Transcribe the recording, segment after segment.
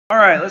All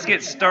right, let's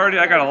get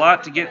started. I got a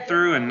lot to get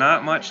through and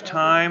not much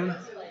time.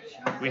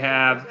 We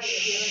have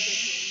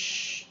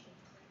shh.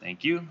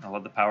 Thank you. I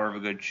love the power of a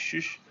good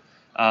shush.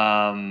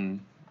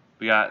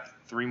 We got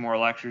 3 more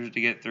lectures to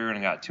get through, and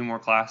I got 2 more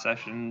class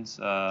sessions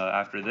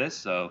after this.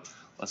 So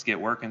let's get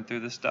working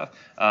through this stuff.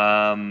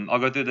 I'll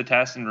go through the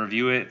test and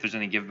review it. If there's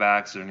any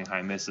givebacks or any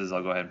high misses,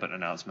 I'll go ahead and put an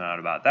announcement out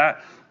about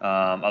that.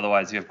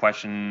 Otherwise, if you have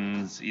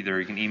questions, either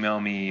you can email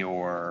me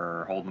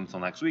or hold them until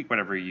next week,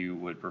 whatever you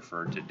would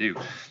prefer to do.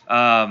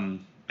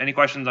 Any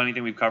questions on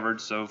anything we've covered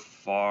so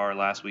far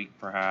last week,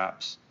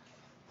 perhaps?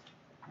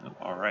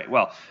 All right.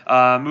 Well,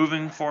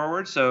 moving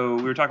forward, so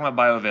we were talking about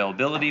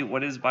bioavailability.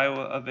 What is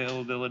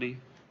bioavailability?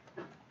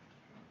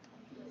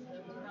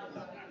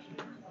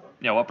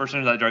 Yeah, what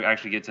percentage of that drug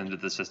actually gets into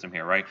the system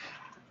here, right?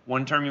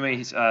 One term you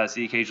may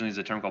see occasionally is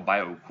a term called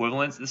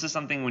bioequivalence. This is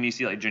something when you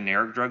see like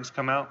generic drugs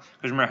come out,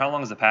 because remember, how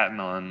long is the patent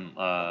on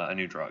a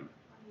new drug?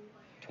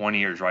 20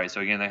 years, right?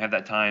 So again, they have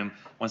that time.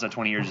 Once that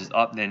 20 years is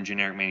up, then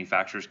generic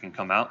manufacturers can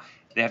come out.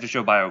 They have to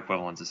show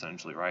bioequivalence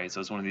essentially, right?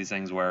 So it's one of these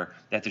things where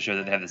they have to show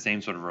that they have the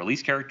same sort of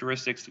release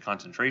characteristics, the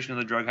concentration of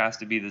the drug has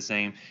to be the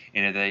same,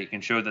 and if they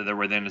can show that they're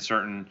within a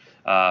certain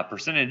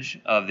percentage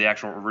of the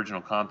actual original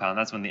compound,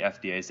 that's when the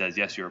FDA says,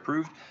 yes, you're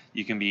approved,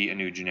 you can be a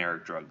new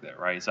generic drug there,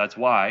 right? So that's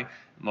why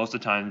most of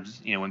the times,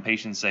 you know, when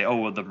patients say, oh,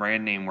 well, the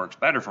brand name works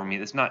better for me,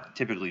 that's not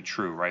typically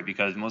true, right?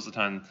 Because most of the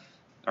time,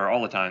 or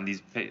all the time,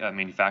 these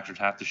manufacturers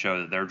have to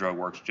show that their drug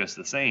works just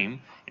the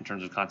same in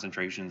terms of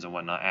concentrations and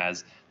whatnot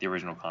as the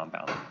original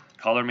compound. The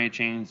color may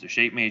change, the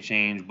shape may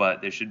change,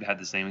 but they should have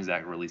the same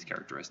exact release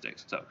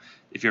characteristics. So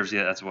if you ever see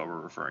that, that's what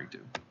we're referring to.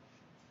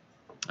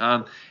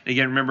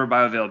 Again, remember,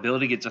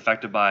 bioavailability gets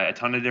affected by a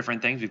ton of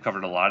different things. We've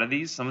covered a lot of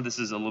these. Some of this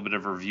is a little bit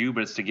of a review,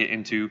 but it's to get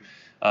into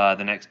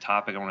the next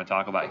topic I want to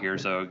talk about here.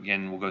 So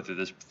again, we'll go through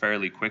this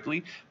fairly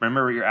quickly.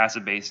 Remember your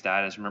acid-base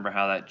status. Remember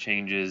how that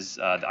changes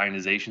the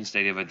ionization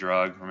state of a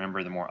drug.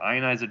 Remember, the more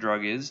ionized a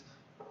drug is,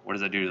 what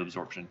does that do to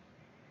absorption?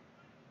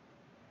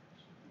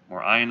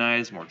 More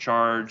ionized, more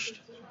charged,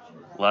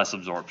 less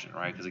absorption,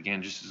 right? Because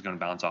again, just is going to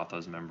bounce off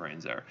those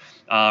membranes there.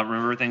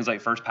 Remember things like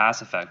first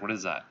pass effect. What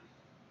is that?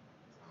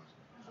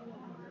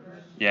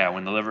 Yeah,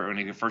 when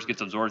it first gets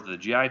absorbed to the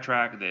GI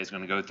tract, it's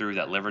going to go through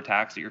that liver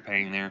tax that you're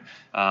paying there.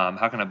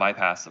 How can I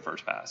bypass the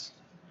first pass?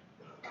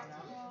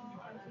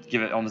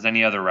 Give it almost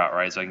any other route,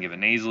 right? So I can give it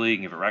nasally, I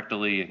can give it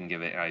rectally, I can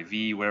give it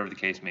IV, whatever the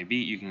case may be,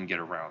 you can get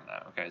around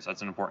that, okay? So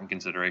that's an important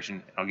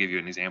consideration. I'll give you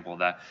an example of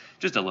that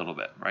just a little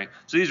bit, right?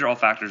 So these are all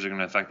factors that are going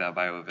to affect that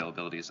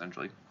bioavailability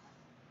essentially.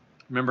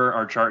 Remember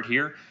our chart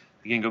here.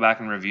 Again, go back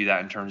and review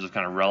that in terms of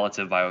kind of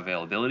relative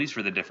bioavailabilities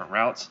for the different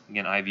routes.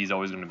 Again, IV is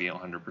always going to be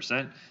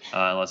 100%,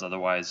 unless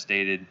otherwise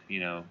stated.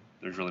 You know,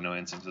 there's really no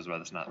instances where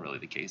that's not really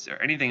the case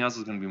there. Anything else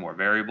is going to be more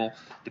variable,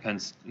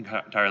 depends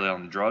entirely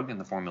on the drug and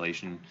the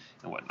formulation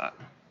and whatnot.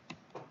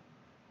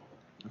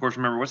 Of course,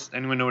 remember,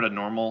 anyone know what a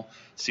normal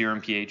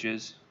serum pH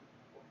is?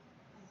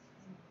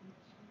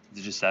 Is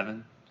it just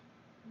 7?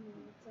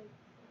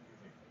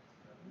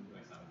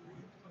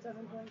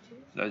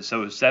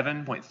 So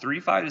 7.35 to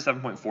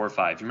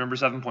 7.45. If you remember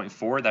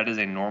 7.4, that is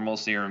a normal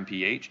serum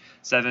pH.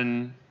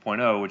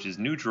 7.0, which is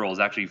neutral, is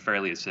actually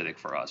fairly acidic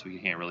for us. We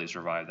can't really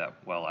survive that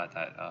well at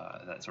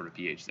that sort of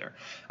pH there.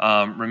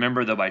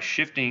 Remember, though, by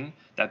shifting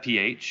that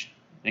pH,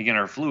 again,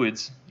 our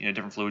fluids, you know,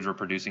 different fluids we're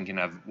producing can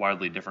have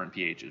wildly different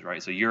pHs,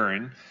 right? So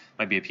urine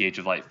might be a pH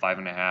of like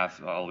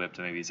 5.5 all the way up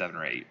to maybe 7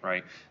 or 8,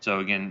 right? So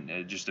again,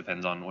 it just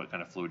depends on what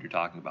kind of fluid you're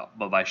talking about.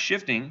 But by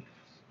shifting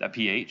that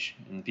pH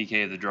and the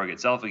pK of the drug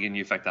itself, again,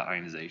 you affect that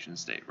ionization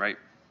state, right?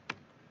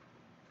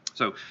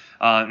 So,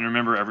 and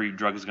remember, every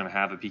drug is going to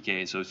have a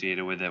pK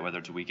associated with it, whether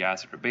it's a weak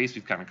acid or base.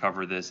 We've kind of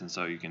covered this, and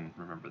so you can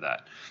remember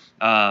that.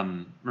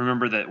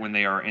 Remember that when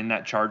they are in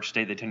that charged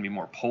state, they tend to be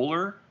more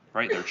polar,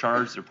 right? They're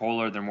charged, they're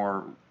polar, they're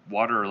more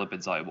water or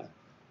lipid soluble.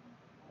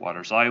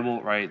 Water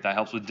soluble, right? That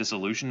helps with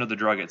dissolution of the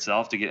drug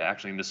itself to get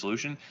actually into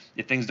solution.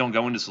 If things don't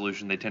go into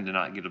solution, they tend to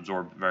not get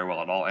absorbed very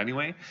well at all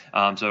anyway.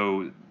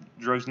 So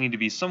drugs need to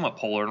be somewhat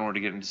polar in order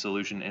to get into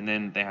solution, and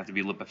then they have to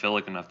be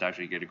lipophilic enough to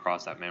actually get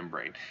across that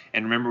membrane.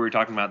 And remember, we were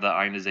talking about the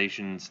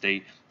ionization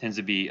state tends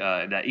to be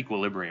that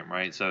equilibrium,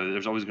 right? So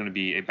there's always going to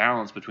be a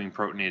balance between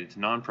protonated to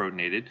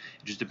non-protonated. It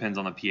just depends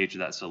on the pH of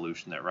that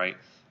solution there, right?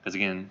 Because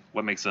again,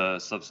 what makes a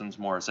substance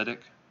more acidic?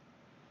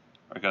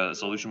 Like a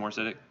solution more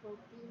acidic?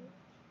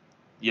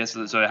 Yes,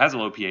 so it has a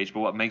low pH, but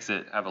what makes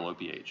it have a low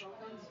pH?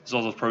 It's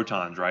all those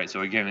protons, right?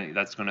 So again,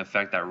 that's going to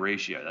affect that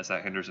ratio. That's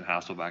that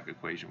Henderson-Hasselbalch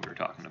equation we were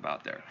talking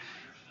about there.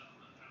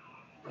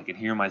 I can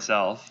hear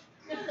myself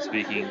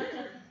speaking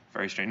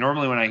very strange.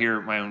 Normally when I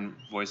hear my own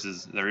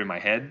voices, they're in my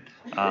head.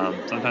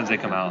 Sometimes they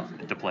come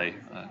out to play.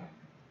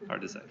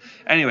 Hard to say.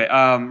 Anyway,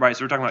 right,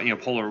 so we're talking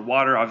about, polar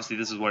water. Obviously,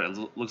 this is what it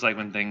looks like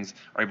when things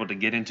are able to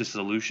get into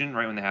solution,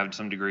 right, when they have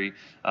some degree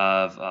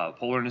of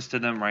polarness to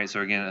them, right?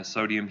 So again, a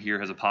sodium here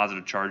has a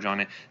positive charge on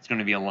it. It's going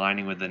to be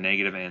aligning with the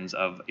negative ends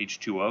of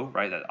H2O,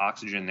 right? That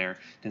oxygen there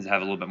tends to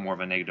have a little bit more of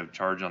a negative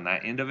charge on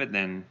that end of it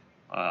than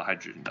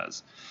hydrogen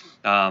does.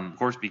 Of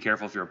course, be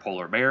careful if you're a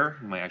polar bear.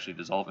 You might actually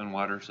dissolve in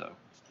water, so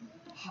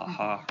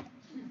ha-ha.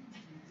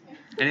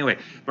 Anyway,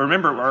 but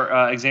remember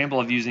our example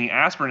of using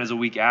aspirin as a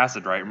weak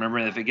acid, right? Remember,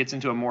 if it gets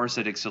into a more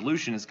acidic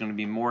solution, it's going to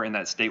be more in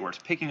that state where it's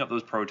picking up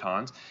those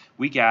protons.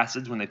 Weak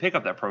acids, when they pick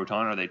up that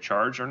proton, are they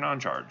charged or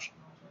non-charged?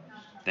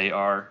 They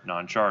are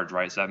non-charged,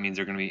 right? So that means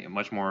they're going to be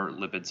much more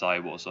lipid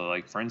soluble. So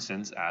like, for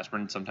instance,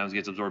 aspirin sometimes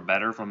gets absorbed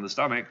better from the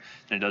stomach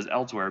than it does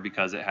elsewhere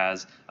because it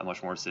has a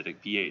much more acidic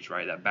pH,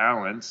 right? That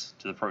balance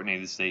to the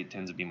protonated state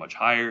tends to be much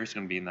higher. It's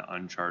going to be in the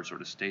uncharged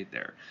sort of state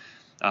there.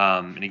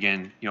 And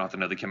again, you don't have to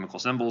know the chemical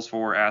symbols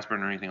for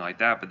aspirin or anything like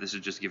that, but this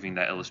is just giving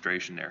that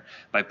illustration there.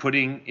 By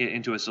putting it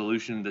into a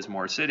solution that's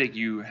more acidic,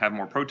 you have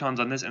more protons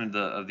on this end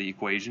of the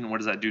equation. What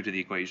does that do to the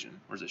equation?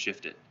 Or does it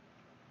shift it?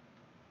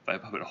 If I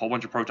put a whole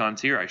bunch of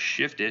protons here, I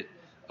shift it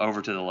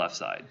over to the left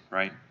side,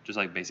 right? Just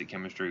like basic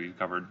chemistry you've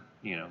covered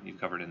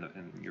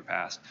in your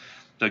past.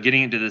 So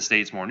getting into the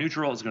states more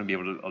neutral is going to be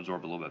able to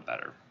absorb a little bit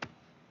better.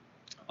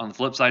 On the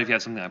flip side, if you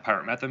have something like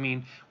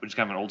pyrimethamine, which is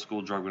kind of an old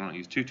school drug we don't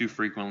use too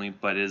frequently,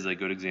 but is a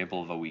good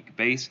example of a weak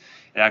base,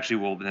 it actually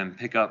will then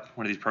pick up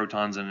one of these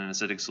protons in an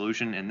acidic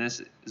solution, and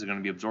this is going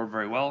to be absorbed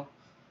very well.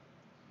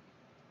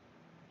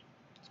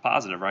 It's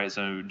positive, right?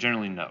 So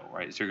generally no,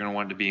 right? So you're going to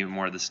want it to be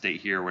more of the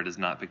state here where it has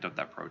not picked up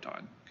that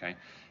proton, okay?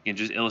 Again,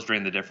 just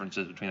illustrating the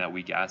differences between that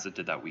weak acid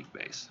to that weak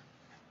base.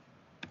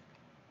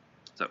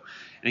 So,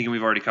 and again,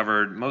 we've already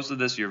covered most of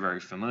this. You're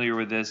very familiar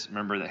with this.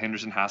 Remember, the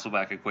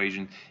Henderson-Hasselbalch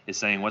equation is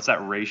saying what's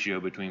that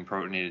ratio between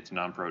protonated to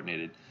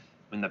non-protonated.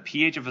 When the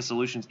pH of a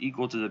solution is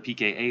equal to the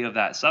pKa of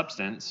that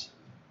substance,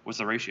 what's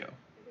the ratio?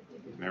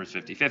 Remember, it's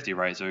 50-50,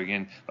 right? So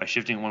again, by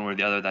shifting one way or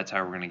the other, that's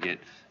how we're going to get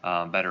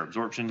better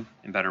absorption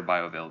and better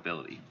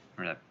bioavailability.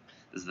 Remember that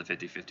this is the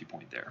 50-50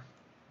 point there.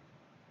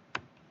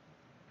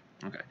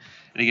 Okay,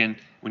 and again,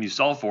 when you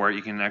solve for it,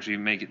 you can actually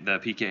make it the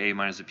pKa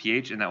minus the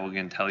pH, and that will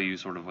again tell you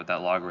sort of what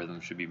that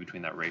logarithm should be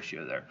between that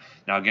ratio there.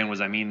 Now again,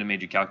 was I mean to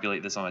make you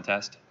calculate this on a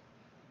test?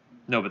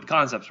 No, but the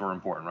concepts were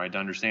important, right? To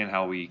understand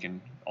how we can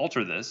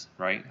alter this,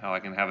 right? How I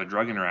can have a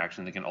drug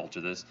interaction that can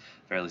alter this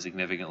fairly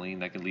significantly,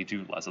 and that can lead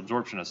to less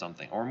absorption of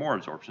something, or more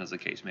absorption as the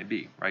case may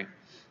be, right?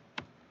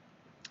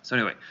 So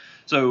anyway,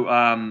 so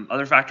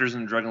other factors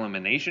in drug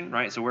elimination,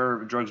 right? So where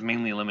are drugs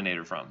mainly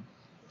eliminated from?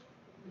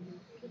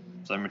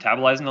 So they're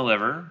metabolized in the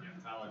liver.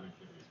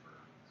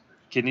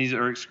 Kidneys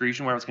or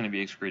excretion, where it's going to be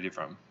excreted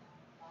from?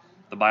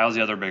 The bile is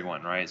the other big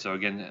one, right? So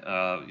again,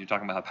 you're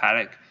talking about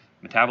hepatic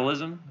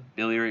metabolism,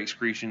 biliary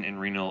excretion, and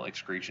renal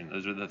excretion.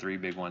 Those are the three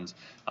big ones,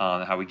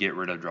 how we get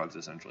rid of drugs,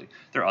 essentially.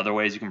 There are other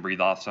ways you can breathe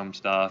off some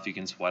stuff, you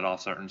can sweat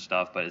off certain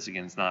stuff, but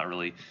it's not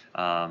really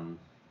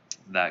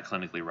that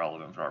clinically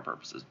relevant for our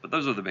purposes. But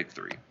those are the big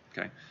three,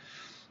 okay?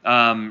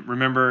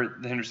 Remember,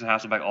 the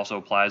Henderson-Hasselbalch also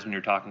applies when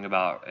you're talking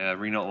about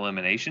renal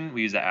elimination.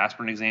 We use the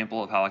aspirin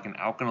example of how I can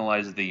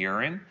alkalize the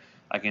urine.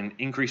 I can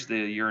increase the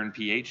urine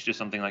pH to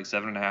something like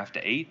 7.5 to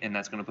 8, and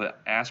that's going to put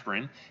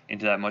aspirin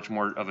into that much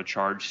more of a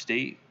charged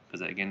state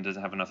because it, again,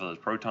 doesn't have enough of those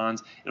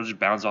protons. It'll just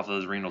bounce off of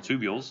those renal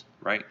tubules,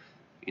 right?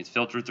 It gets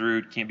filtered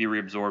through, can't be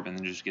reabsorbed, and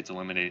then just gets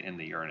eliminated in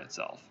the urine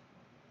itself.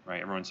 Right,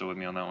 everyone still with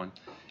me on that one?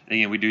 And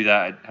again, we do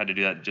that. I had to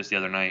do that just the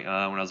other night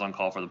when I was on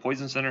call for the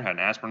poison center, had an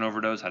aspirin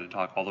overdose, had to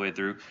talk all the way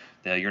through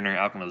the urinary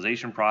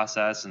alkalization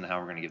process and how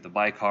we're going to give the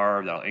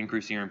bicarb, that'll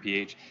increase the urine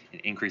pH and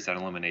increase that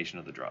elimination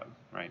of the drug,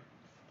 right?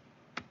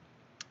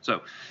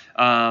 So,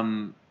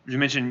 you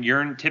mentioned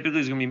urine typically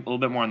is going to be a little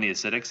bit more on the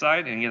acidic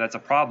side, and again, that's a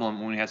problem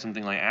when we have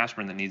something like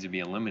aspirin that needs to be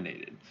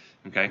eliminated.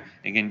 Okay,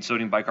 again,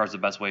 sodium bicarb is the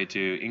best way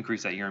to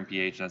increase that urine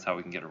pH, and that's how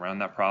we can get around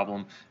that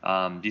problem.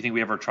 Do you think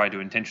we ever tried to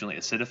intentionally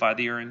acidify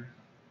the urine?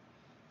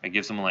 Like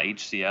give someone like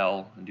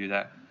HCl and do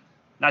that?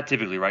 Not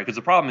typically, right? Because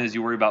the problem is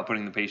you worry about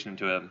putting the patient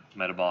into a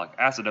metabolic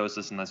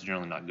acidosis, and that's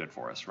generally not good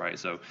for us, right?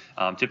 So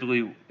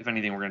typically, if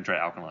anything, we're going to try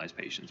to alkalize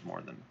patients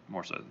more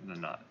so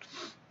than not.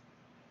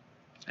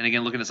 And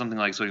again, looking at something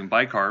like sodium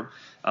bicarb,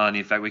 the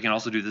effect, we can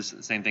also do this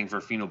same thing for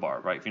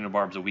phenobarb, right?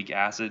 Phenobarb is a weak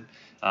acid.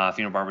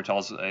 Phenobarbital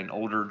is an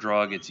older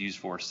drug. It's used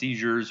for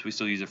seizures. We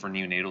still use it for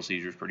neonatal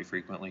seizures pretty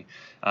frequently.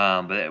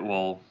 But it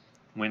will,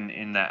 when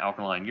in that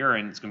alkaline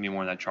urine, it's going to be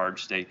more in that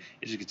charged state.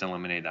 It just gets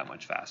eliminated that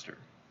much faster.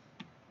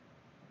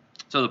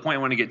 So the point I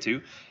want to get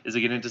to is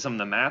to get into some of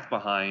the math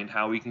behind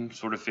how we can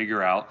sort of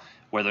figure out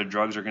whether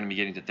drugs are going to be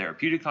getting to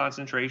therapeutic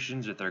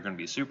concentrations, if they're going to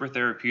be super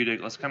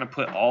therapeutic. Let's kind of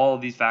put all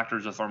of these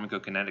factors of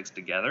pharmacokinetics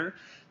together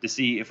to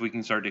see if we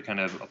can start to kind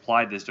of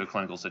apply this to a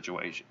clinical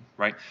situation,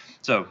 right?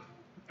 So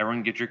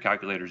everyone get your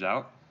calculators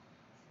out.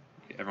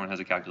 Everyone has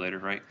a calculator,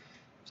 right?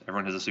 So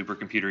everyone has a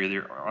supercomputer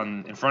either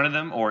in front of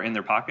them or in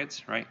their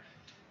pockets, right?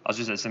 I was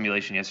just at a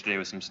simulation yesterday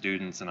with some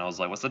students, and I was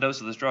like, what's the dose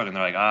of this drug? And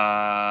they're like,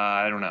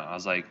 I don't know. I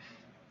was like,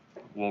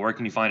 well, where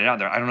can you find it out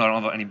there? I don't know. I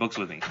don't have any books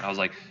with me. I was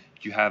like,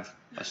 you have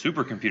a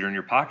supercomputer in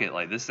your pocket.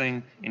 Like, this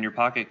thing in your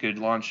pocket could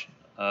launch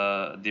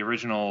the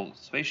original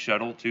space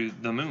shuttle to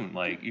the moon.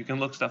 Like, you can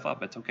look stuff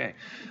up. It's okay.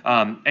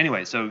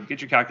 Anyway, so get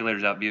your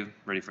calculators out. Be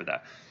ready for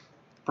that.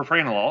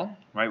 Propranolol,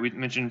 right? We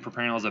mentioned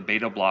propranolol is a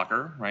beta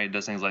blocker, right? It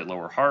does things like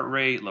lower heart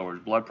rate,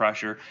 lowers blood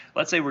pressure.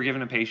 Let's say we're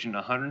giving a patient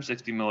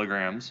 160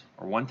 milligrams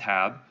or one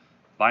tab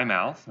by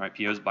mouth, right?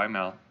 POs by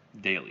mouth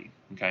daily,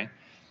 okay?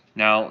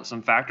 Now,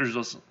 some factors,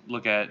 let's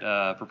look at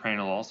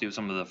propranolol, see what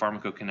some of the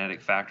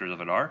pharmacokinetic factors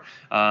of it are.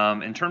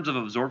 In terms of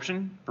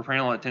absorption,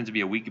 propranolol tends to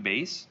be a weak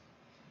base.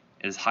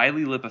 It is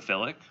highly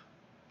lipophilic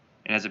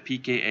and has a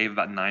pKa of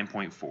about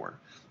 9.4.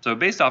 So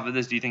based off of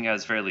this, do you think it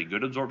has fairly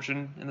good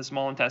absorption in the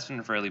small intestine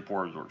or fairly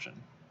poor absorption?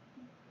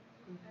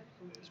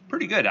 It's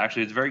pretty good,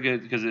 actually. It's very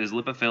good because it is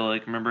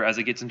lipophilic. Remember, as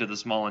it gets into the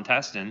small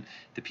intestine,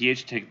 the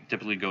pH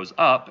typically goes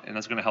up, and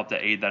that's going to help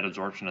to aid that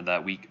absorption of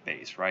that weak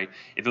base, right?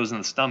 If it was in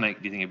the stomach,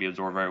 do you think it'd be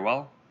absorbed very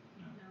well?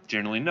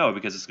 Generally, no,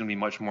 because it's going to be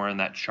much more in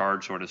that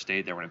charged sort of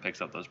state there when it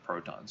picks up those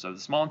protons. So the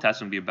small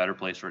intestine would be a better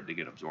place for it to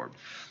get absorbed.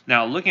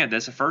 Now, looking at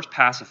this, the first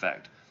pass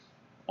effect,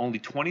 only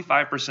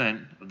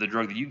 25% of the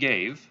drug that you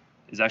gave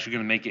is actually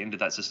going to make it into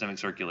that systemic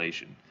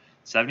circulation.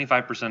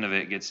 75% of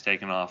it gets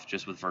taken off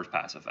just with first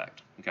pass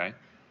effect, okay?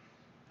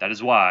 That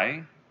is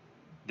why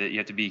that you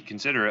have to be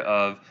considerate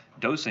of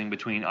dosing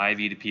between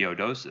IV to PO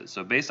doses.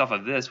 So based off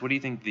of this, what do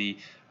you think the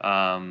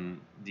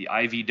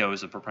IV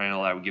dose of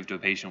propranolol I would give to a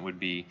patient would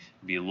be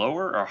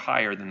lower or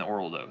higher than the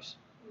oral dose?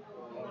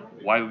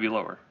 Why would it be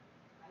lower?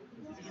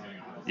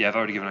 Yeah, if I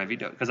were to give an IV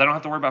dose. Because I don't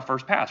have to worry about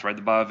first pass, right?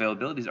 The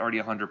bioavailability is already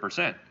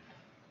 100%.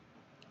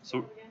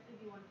 So,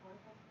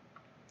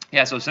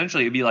 yeah, so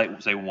essentially it would be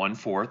like, say,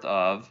 1/4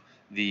 of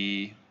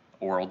the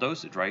oral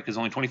dosage, right? Because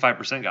only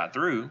 25% got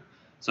through.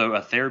 So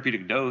a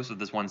therapeutic dose of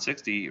this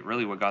 160,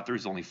 really what got through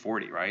is only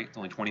 40, right? It's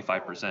only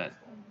 25%.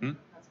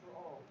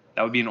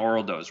 That would be an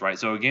oral dose, right?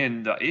 So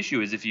again, the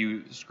issue is if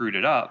you screwed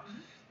it up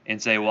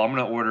and say, well, I'm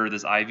going to order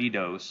this IV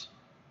dose,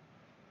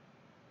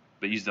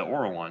 but use the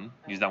oral one,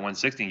 use that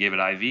 160 and gave it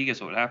IV,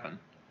 guess what would happen?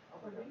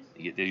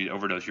 You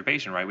overdose your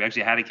patient, right? We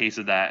actually had a case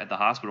of that at the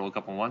hospital a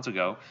couple of months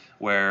ago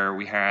where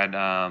we had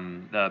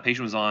the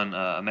patient was on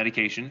a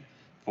medication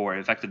for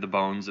it affected the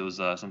bones. It was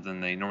something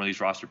they normally use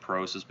for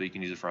osteoporosis, but you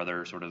can use it for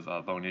other sort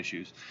of bone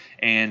issues.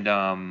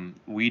 And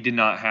we did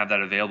not have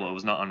that available. It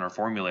was not on our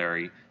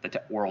formulary,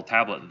 the oral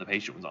tablet that the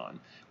patient was on.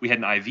 We had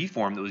an IV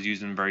form that was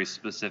used in very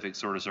specific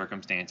sort of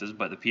circumstances,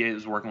 but the PA that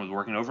was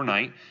working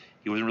overnight.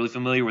 He wasn't really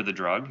familiar with the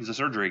drug. He's a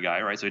surgery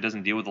guy, right? So he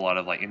doesn't deal with a lot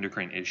of like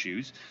endocrine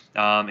issues.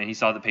 And he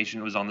saw the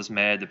patient was on this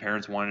med. The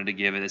parents wanted to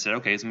give it. They said,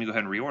 okay, so let me go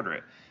ahead and reorder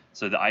it.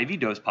 So the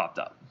IV dose popped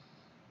up.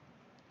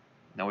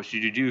 Now, what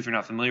should you do if you're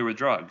not familiar with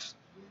drugs?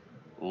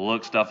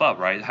 Look stuff up,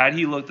 right? Had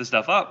he looked the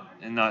stuff up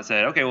and not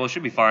said, okay, well, it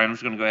should be fine. I'm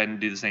just going to go ahead and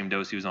do the same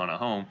dose he was on at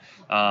home.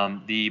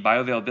 The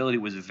bioavailability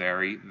was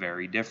very,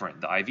 very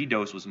different. The IV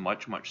dose was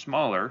much, much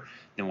smaller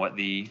than what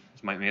it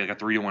might be like a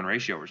 3-to-1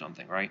 ratio or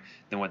something, right?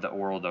 Than what the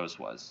oral dose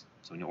was.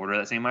 So when you order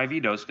that same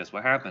IV dose, guess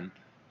what happened?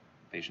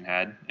 The patient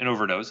had an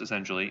overdose,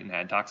 essentially, and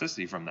had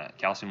toxicity from that.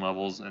 Calcium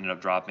levels ended up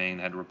dropping.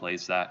 They had to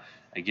replace that.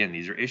 Again,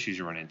 these are issues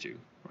you run into,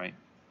 right?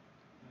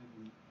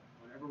 And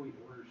whenever we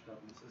order stuff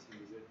in the system,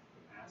 does it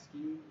ask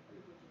you?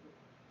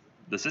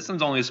 The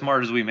system's only as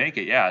smart as we make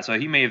it, yeah. So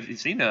he may have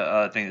seen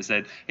a thing that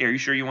said, hey, are you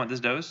sure you want this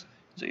dose?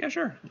 So yeah,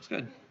 sure, looks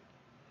good.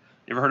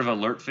 You ever heard of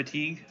alert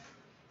fatigue?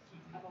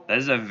 That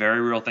is a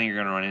very real thing you're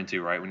going to run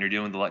into, right? When you're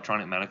dealing with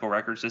electronic medical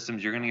record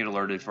systems, you're going to get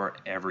alerted for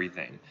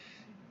everything.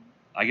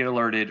 I get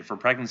alerted for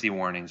pregnancy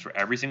warnings for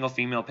every single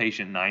female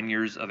patient 9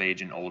 years of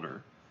age and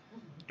older.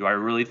 Do I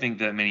really think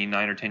that many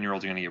 9 or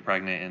 10-year-olds are going to get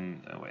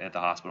pregnant at the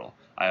hospital?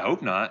 I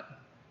hope not.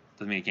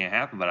 Doesn't mean it can't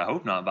happen, but I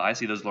hope not. But I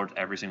see those alerts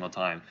every single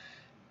time.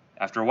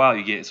 After a while,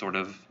 you get sort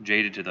of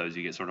jaded to those.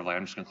 You get sort of like,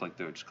 I'm just going to click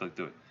through it, just click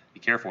through it. Be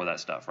careful with that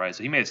stuff, right?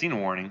 So he may have seen a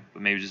warning,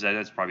 but maybe just said,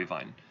 that's probably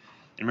fine.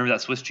 And remember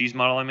that Swiss cheese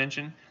model I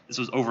mentioned? This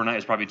was overnight. It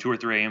was probably 2 or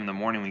 3 a.m. in the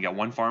morning. We got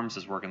one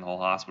pharmacist working the whole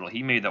hospital.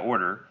 He made the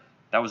order.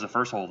 That was the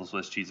first hole of the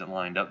Swiss cheese that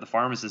lined up. The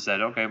pharmacist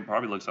said, okay,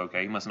 probably looks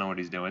okay. He must know what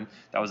he's doing.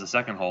 That was the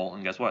second hole.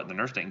 And guess what? The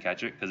nurse didn't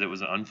catch it because it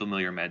was an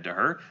unfamiliar med to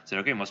her. Said,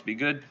 okay, must be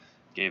good.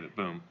 Gave it.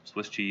 Boom.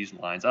 Swiss cheese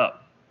lines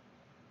up.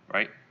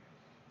 Right?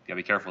 Got to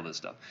be careful of this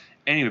stuff.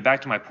 Anyway,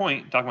 back to my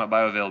point, talking about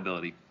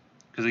bioavailability.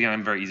 Because, again,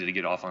 I'm very easy to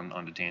get off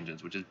onto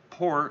tangents, which is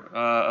poor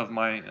of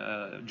my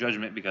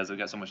judgment because I've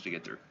got so much to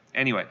get through.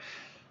 Anyway,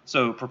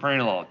 so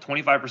propranolol,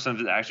 25%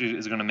 of it actually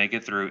is going to make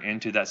it through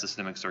into that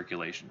systemic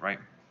circulation, right?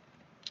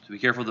 So be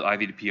careful with the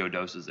IV to PO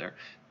doses there.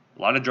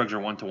 A lot of drugs are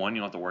 1-to-1. You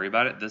don't have to worry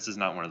about it. This is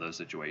not one of those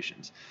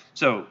situations.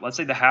 So let's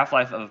say the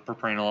half-life of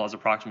propranolol is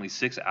approximately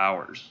 6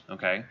 hours,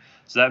 okay?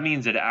 So that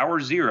means that at hour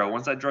 0,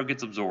 once that drug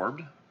gets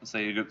absorbed, let's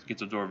say it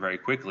gets absorbed very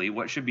quickly,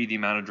 what should be the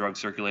amount of drug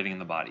circulating in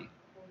the body?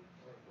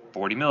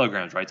 40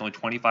 milligrams, right? It's only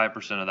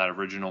 25% of that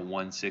original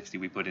 160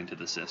 we put into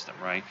the system,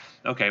 right?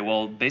 Okay,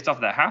 well, based off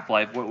of that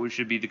half-life, what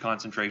should be the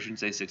concentration,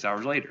 say, 6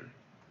 hours later?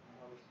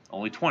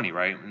 Only 20,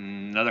 right?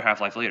 Another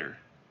half-life later.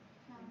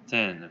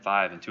 10 and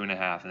 5 and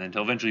 2.5, and then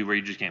until eventually where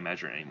you just can't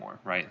measure it anymore,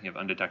 right? You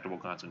have undetectable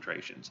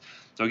concentrations.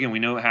 So again, we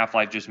know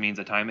half-life just means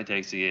the time it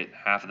takes to get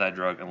half of that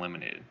drug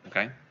eliminated,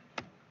 okay?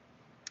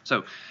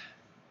 So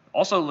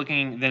also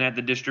looking then at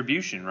the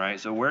distribution, right?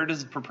 So where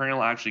does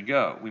propranolol actually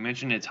go? We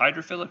mentioned it's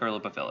hydrophilic or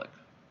lipophilic.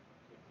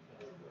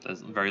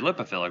 It's very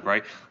lipophilic,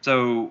 right?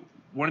 So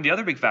one of the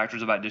other big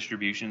factors about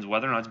distribution is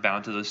whether or not it's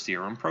bound to those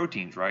serum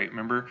proteins, right?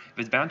 Remember, if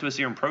it's bound to a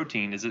serum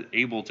protein, is it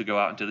able to go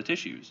out into the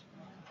tissues?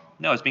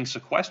 No, it's being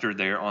sequestered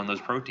there on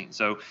those proteins.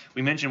 So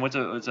we mentioned what's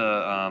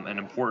an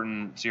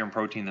important serum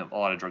protein that a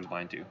lot of drugs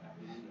bind to.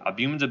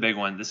 Albumin's a big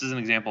one. This is an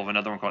example of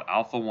another one called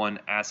alpha-1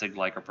 acid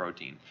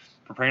glycoprotein.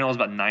 Propranolol is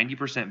about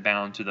 90%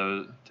 bound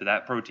to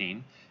that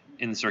protein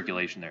in the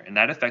circulation there, and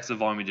that affects the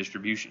volume of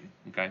distribution.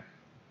 Okay,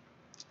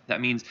 that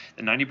means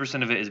that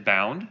 90% of it is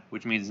bound,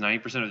 which means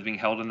 90% of it is being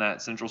held in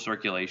that central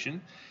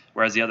circulation,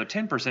 whereas the other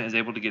 10% is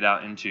able to get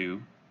out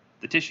into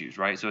the tissues,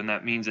 right? So and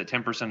that means that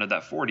 10% of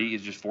that 40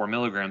 is just 4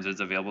 milligrams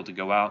that's available to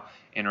go out,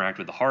 interact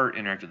with the heart,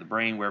 interact with the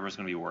brain, wherever it's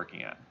going to be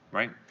working at,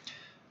 right?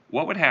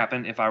 What would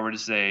happen if I were to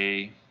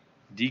say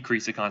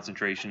decrease the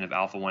concentration of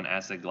alpha-1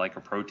 acid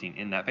glycoprotein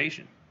in that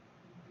patient?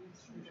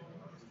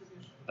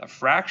 The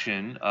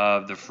fraction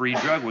of the free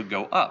drug would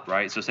go up,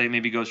 right? So say it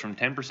maybe goes from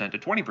 10% to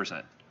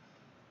 20%.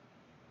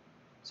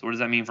 So what does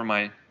that mean for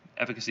my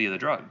efficacy of the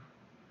drug?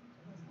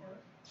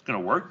 It's going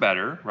to work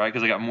better, right?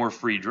 Because I got more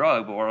free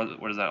drug, but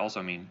what does that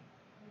also mean?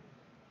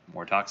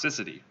 More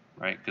toxicity,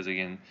 right? Because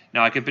again,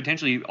 now I could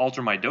potentially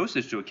alter my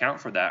dosage to account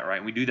for that, right?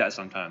 And we do that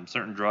sometimes.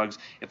 Certain drugs,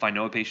 if I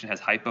know a patient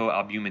has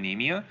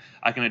hypoalbuminemia,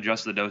 I can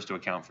adjust the dose to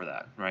account for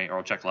that, right? Or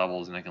I'll check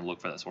levels and I can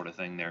look for that sort of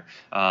thing there.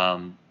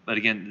 But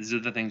again, these are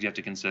the things you have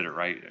to consider,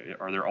 right?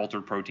 Are there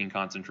altered protein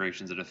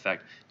concentrations that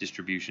affect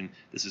distribution?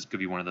 Could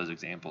be one of those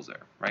examples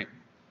there, right?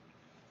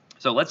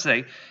 So let's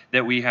say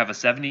that we have a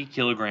 70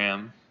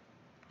 kilogram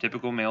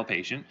typical male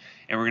patient,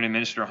 and we're going to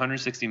administer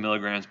 160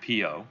 milligrams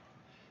PO.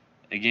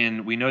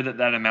 Again, we know that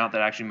that amount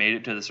that actually made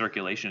it to the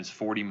circulation is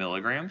 40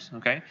 milligrams,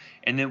 okay?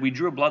 And then we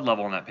drew a blood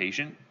level on that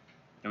patient,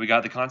 and we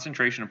got the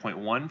concentration of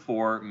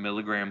 0.14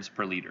 milligrams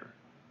per liter,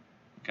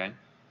 okay?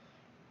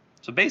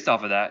 So based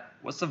off of that,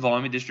 what's the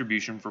volume of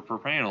distribution for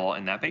propranolol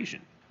in that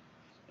patient?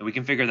 And we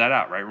can figure that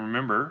out, right?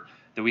 Remember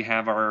that we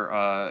have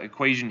our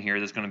equation here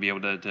that's going to be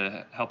able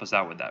to help us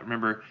out with that.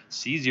 Remember,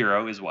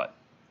 C0 is what?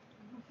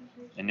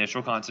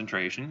 Initial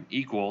concentration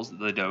equals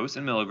the dose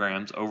in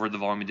milligrams over the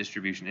volume of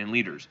distribution in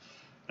liters.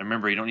 And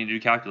remember, you don't need to do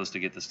calculus to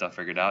get this stuff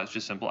figured out. It's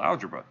just simple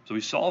algebra. So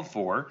we solve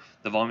for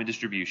the volume of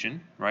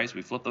distribution, right? So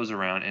we flip those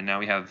around, and now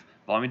we have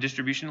volume of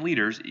distribution in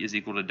liters is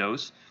equal to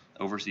dose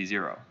over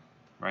C0,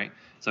 right?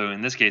 So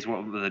in this case,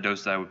 what would be the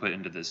dose that I would put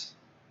into this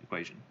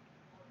equation?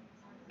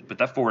 Put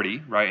that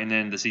 40, right? And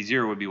then the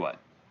C0 would be what?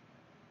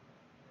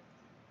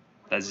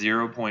 That's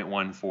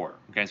 0.14.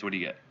 Okay, so what do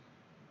you get?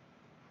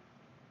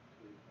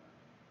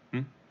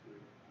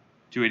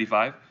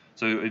 285?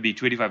 So it would be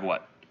 285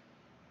 what?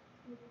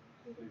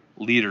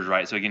 Liters,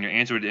 right? So again, your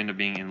answer would end up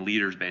being in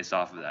liters based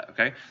off of that,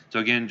 okay? So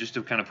again, just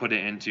to kind of put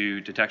it into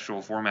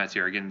textual formats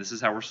here, again, this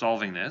is how we're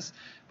solving this.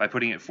 By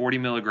putting it 40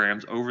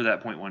 milligrams over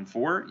that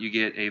 0.14, you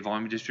get a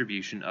volume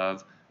distribution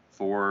of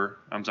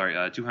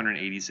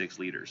 286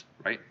 liters,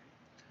 right?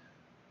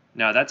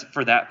 Now that's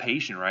for that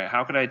patient, right?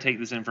 How could I take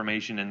this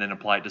information and then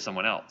apply it to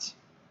someone else?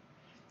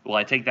 Well,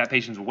 I take that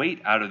patient's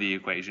weight out of the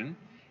equation,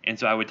 and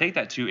so I would take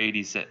that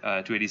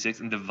 286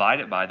 and divide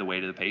it by the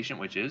weight of the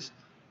patient, which is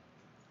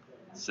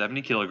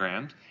 70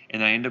 kilograms,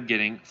 and I end up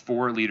getting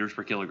 4 liters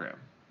per kilogram.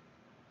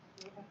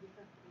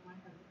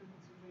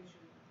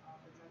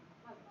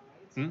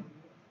 Hmm?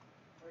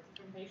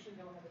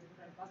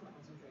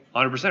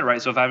 100%,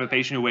 right? So if I have a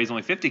patient who weighs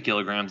only 50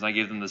 kilograms and I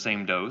give them the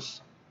same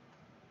dose,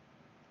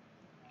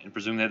 and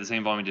presume they have the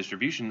same volume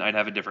distribution, I'd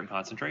have a different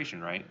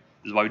concentration, right?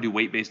 This is why we do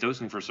weight-based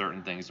dosing for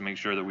certain things, to make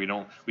sure that we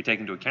take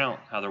into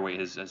account how their weight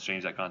has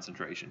changed that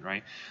concentration,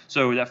 right?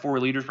 So that 4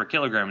 liters per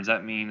kilogram, does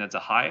that mean that's a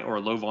high or a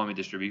low volume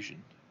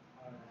distribution?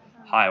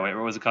 High. Wait,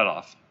 what was the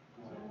cutoff?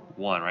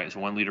 1, right? So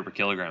 1 liter per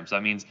kilogram. So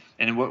that means,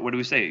 and what do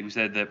we say? We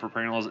said that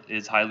propranolol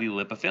is highly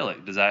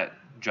lipophilic. Does that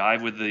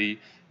jive with the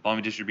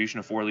volume distribution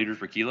of 4 liters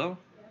per kilo?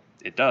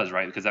 It does,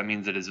 right? Because that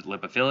means that it's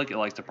lipophilic. It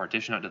likes to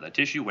partition out to that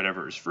tissue.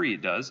 Whatever is free,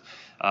 it does.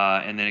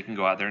 And then it can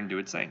go out there and do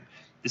its thing.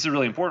 This is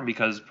really important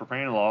because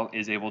propranolol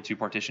is able to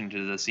partition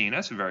to the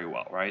CNS very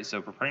well, right?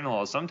 So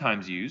propranolol is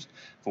sometimes used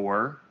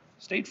for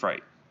stage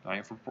fright,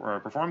 right? For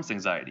performance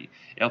anxiety.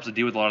 It helps to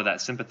deal with a lot of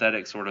that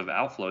sympathetic sort of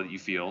outflow that you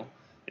feel.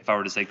 If I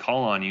were to say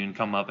call on you and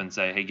come up and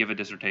say, hey, give a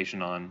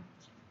dissertation on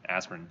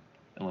aspirin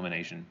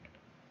elimination,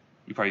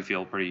 you probably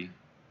feel pretty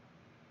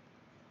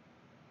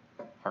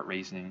heart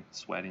racing,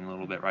 sweating a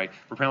little bit, right?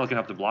 Propranolol can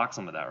help to block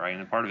some of that, right?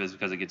 And part of it is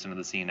because it gets into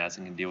the CNS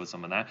and can deal with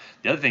some of that.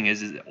 The other thing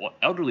is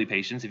elderly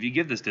patients, if you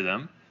give this to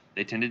them,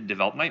 they tend to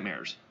develop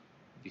nightmares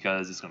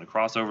because it's going to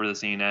cross over the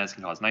CNS,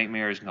 can cause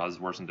nightmares, can cause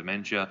worsened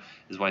dementia.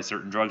 This is why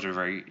certain drugs you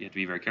have to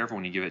be very careful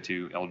when you give it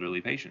to elderly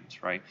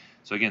patients, right?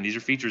 So again, these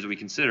are features that we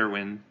consider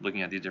when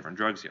looking at these different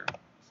drugs here.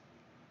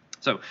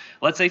 So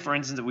let's say, for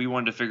instance, that we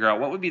wanted to figure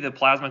out what would be the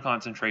plasma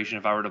concentration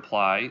if I were to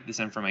apply this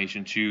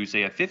information to,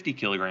 say, a 50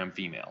 kilogram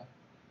female.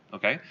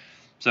 Okay,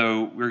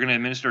 so we're going to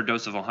administer a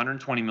dose of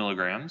 120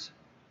 milligrams,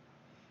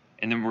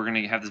 and then we're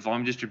going to have this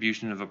volume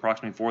distribution of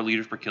approximately 4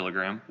 liters per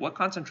kilogram. What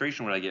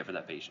concentration would I get for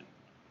that patient?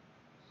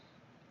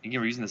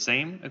 Again, we're using the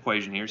same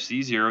equation here.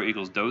 C0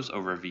 equals dose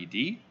over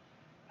VD.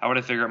 How would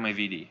I figure out my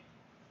VD?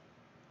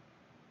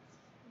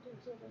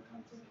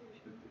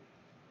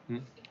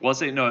 Well, let's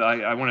say, no,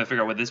 I want to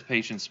figure out what this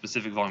patient's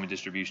specific volume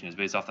distribution is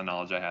based off the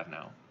knowledge I have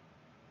now.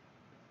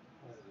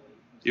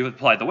 You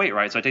apply the weight,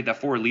 right? So I take that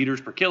 4 liters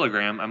per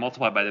kilogram, I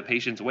multiply by the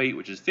patient's weight,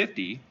 which is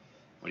 50.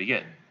 What do you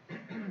get?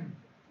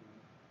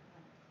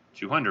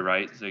 200,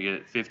 right? So you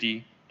get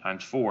 50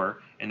 times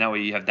 4, and that way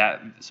you have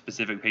that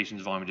specific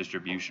patient's volume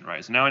distribution,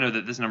 right? So now I know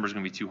that this number is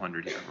going to be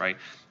 200 here, right?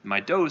 My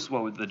dose,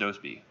 what would the dose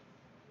be?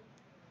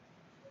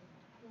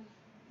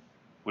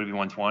 Would it be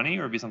 120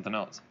 or would it be something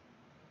else?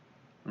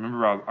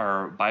 Remember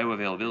our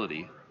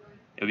bioavailability.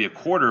 It would be a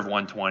quarter of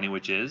 120,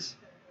 which is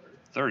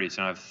 30.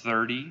 So I have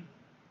 30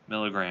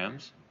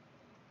 milligrams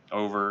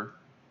over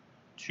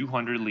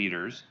 200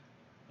 liters.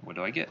 What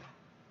do I get?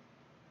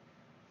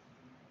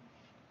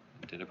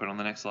 Did I put it on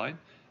the next slide?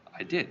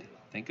 I did.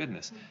 Thank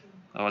goodness.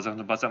 Otherwise, I'm going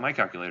to bust out my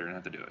calculator and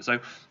have to do it. So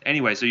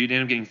anyway, so you'd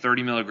end up getting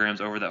 30 milligrams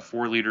over that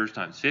 4 liters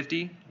times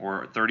 50,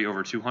 or 30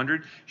 over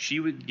 200. She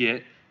would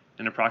get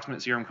an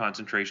approximate serum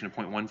concentration of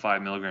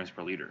 0.15 milligrams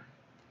per liter.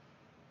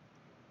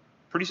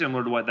 Pretty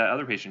similar to what that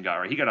other patient got,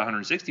 right? He got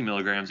 160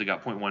 milligrams, it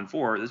got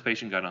 0.14. This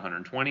patient got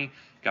 120,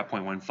 got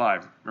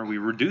 0.15. Remember, we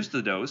reduced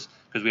the dose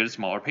because we had a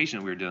smaller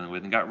patient we were dealing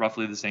with and got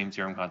roughly the same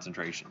serum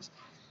concentrations.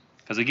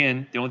 Because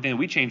again, the only thing that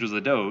we changed was the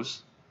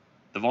dose.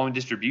 The volume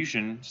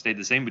distribution stayed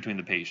the same between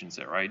the patients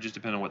there, right? It just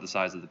depended on what the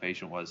size of the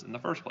patient was in the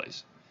first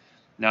place.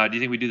 Now, do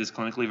you think we do this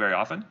clinically very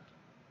often?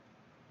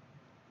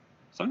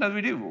 Sometimes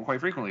we do, quite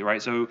frequently,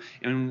 right? So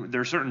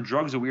there are certain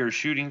drugs that we are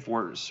shooting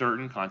for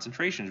certain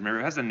concentrations. Remember,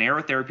 it has a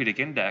narrow therapeutic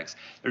index.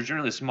 There's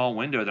generally a small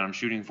window that I'm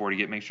shooting for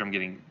to make sure I'm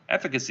getting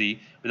efficacy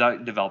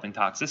without developing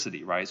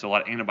toxicity, right? So a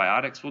lot of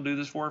antibiotics will do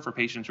this for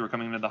patients who are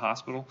coming into the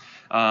hospital.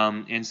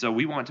 And so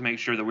we want to make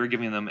sure that we're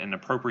giving them an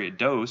appropriate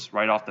dose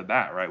right off the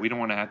bat, right? We don't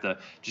want to have to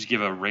just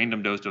give a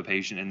random dose to a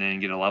patient and then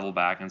get a level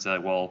back and say,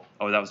 well,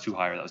 oh, that was too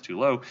high or that was too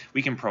low.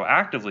 We can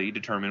proactively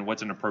determine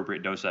what's an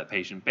appropriate dose of that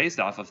patient based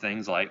off of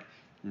things like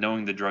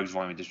knowing the drug's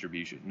volume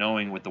distribution,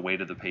 knowing what the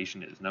weight of the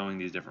patient is, knowing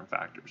these different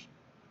factors.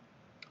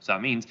 So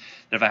that means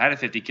that if I had a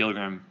 50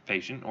 kilogram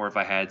patient, or if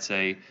I had,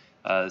 say,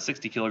 a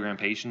 60 kilogram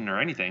patient or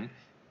anything,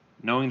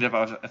 knowing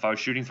that if I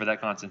was shooting for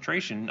that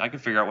concentration, I could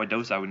figure out what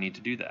dose I would need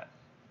to do that,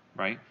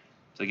 right?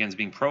 So again, it's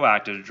being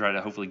proactive to try to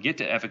hopefully get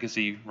to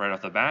efficacy right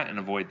off the bat and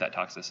avoid that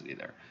toxicity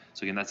there.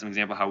 So again, that's an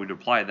example of how we'd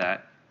apply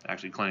that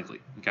actually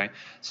clinically, okay?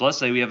 So let's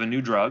say we have a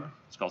new drug,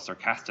 it's called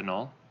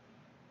sarcastanol,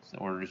 in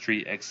order to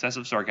treat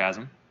excessive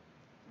sarcasm.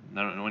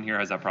 No one here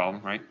has that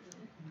problem, right?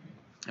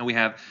 And we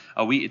have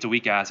it's a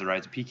weak acid, right?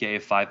 It's a pKa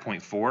of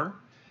 5.4,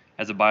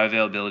 has a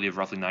bioavailability of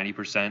roughly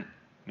 90%,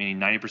 meaning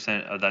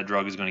 90% of that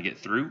drug is going to get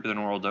through with an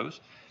oral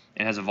dose,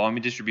 and has a volume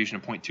distribution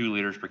of 0.2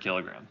 liters per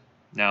kilogram.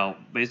 Now,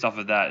 based off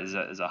of that, is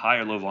a high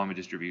or low volume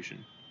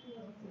distribution?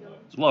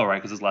 It's low, right?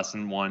 Because it's less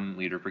than 1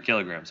 liter per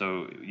kilogram.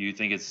 So you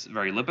think it's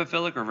very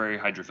lipophilic or very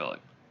hydrophilic?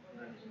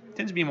 It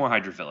tends to be more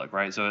hydrophilic,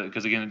 right? So,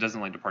 because again, it doesn't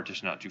like to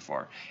partition out too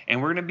far.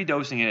 And we're going to be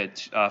dosing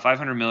it at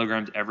 500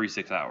 milligrams every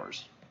 6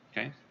 hours.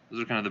 Okay,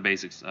 those are kind of the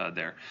basics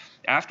there.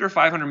 After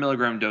 500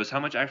 milligram dose, how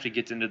much actually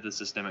gets into the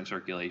systemic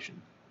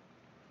circulation?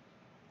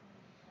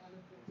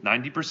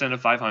 90%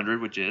 of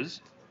 500, which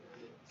is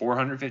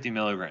 450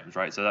 milligrams,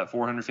 right? So that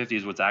 450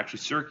 is what's actually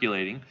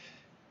circulating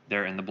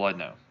there in the blood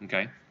now.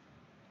 Okay.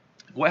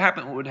 What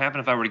would happen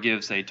if I were to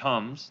give, say,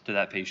 Tums to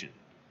that patient?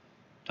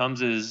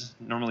 Tums is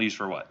normally used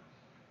for what?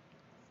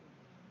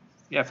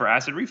 Yeah, for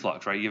acid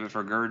reflux, right? You give it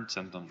for GERD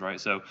symptoms,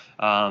 right? So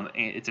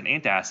it's an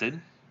antacid,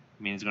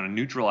 meaning it's going to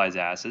neutralize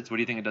acids. What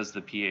do you think it does to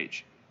the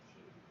pH?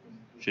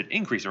 Should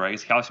increase it, right?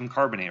 It's calcium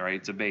carbonate, right?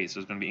 It's a base, so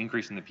it's going to be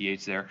increasing the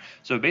pH there.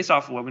 So based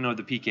off of what we know of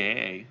the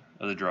pKa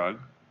of the drug,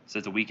 so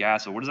it's a weak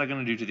acid, what is that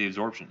going to do to the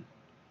absorption?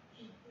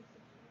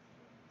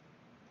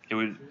 It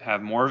would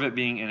have more of it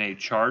being in a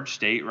charged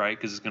state, right?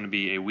 Because it's going to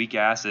be a weak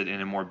acid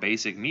in a more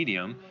basic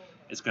medium.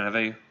 It's going to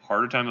have a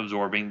harder time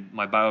absorbing.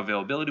 My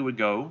bioavailability would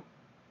go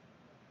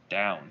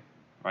down,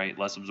 right?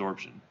 Less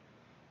absorption.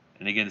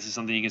 And again, this is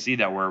something you can see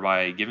that where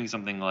by giving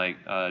something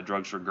like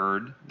drugs for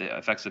GERD that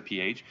affects the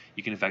pH,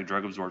 you can affect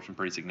drug absorption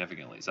pretty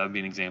significantly. So that would be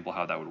an example of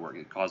how that would work.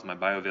 It caused my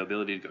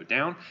bioavailability to go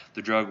down.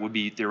 The drug would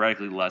be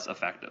theoretically less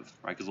effective,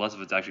 right? Because less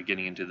of it's actually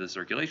getting into the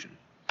circulation.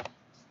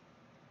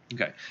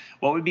 Okay,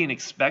 what would be an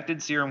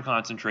expected serum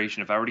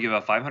concentration if I were to give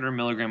a 500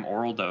 milligram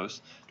oral dose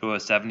to a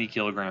 70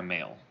 kilogram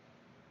male?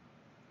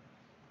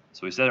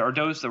 So we said our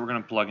dose that we're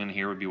going to plug in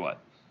here would be what?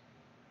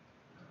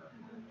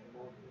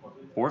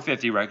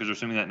 450, right, because we're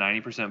assuming that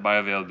 90%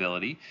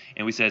 bioavailability,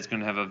 and we said it's going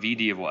to have a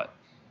VD of what?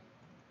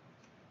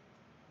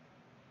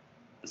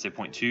 Let's say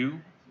 0.2.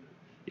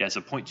 Yeah,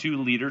 so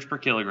 0.2 liters per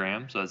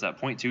kilogram, so that's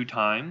at 0.2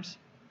 times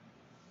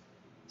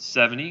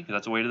 70, because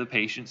that's the weight of the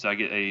patient, so I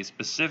get a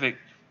specific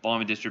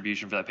volume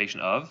distribution for that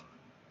patient of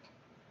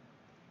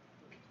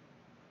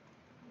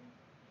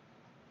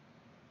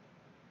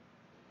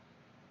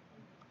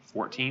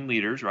 14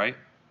 liters, right?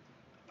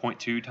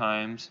 0.2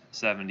 times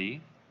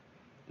 70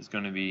 is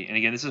going to be, and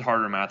again, this is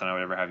harder math than I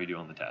would ever have you do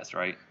on the test,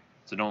 right?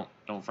 So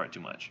don't fret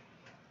too much.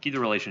 Keep the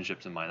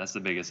relationships in mind. That's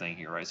the biggest thing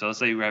here, right? So let's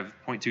say we have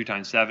 0.2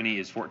 times 70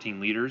 is 14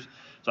 liters.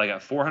 So I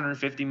got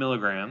 450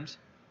 milligrams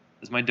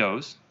is my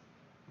dose.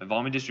 My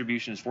volume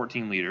distribution is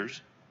 14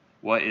 liters.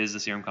 What is the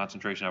serum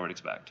concentration I would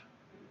expect?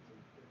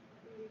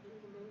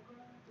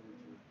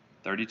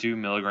 32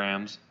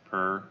 milligrams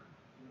per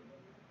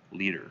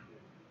liter,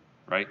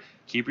 right?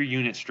 Keep your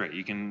units straight.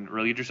 You can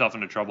really get yourself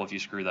into trouble if you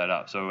screw that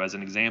up. So as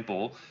an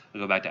example,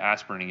 we'll go back to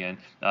aspirin again.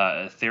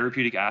 A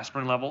therapeutic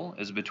aspirin level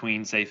is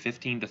between, say,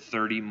 15 to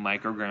 30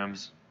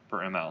 micrograms per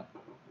ml.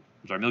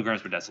 I'm sorry,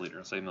 milligrams per deciliter.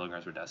 I'll say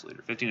milligrams per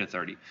deciliter, 15 to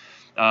 30.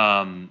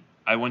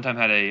 I one time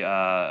had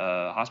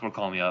a hospital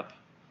call me up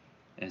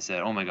and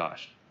said, oh my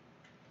gosh,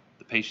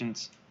 the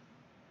patient's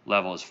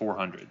level is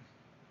 400.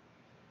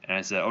 And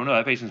I said, oh no,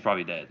 that patient's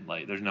probably dead.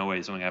 Like, there's no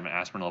way someone can have an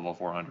aspirin level of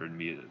 400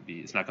 and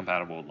it's not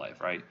compatible with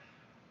life, right?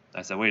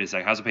 I said, wait a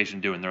second, how's the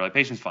patient doing? They're like,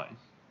 patient's fine.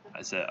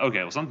 I said, okay,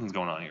 well, something's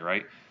going on here,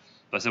 right?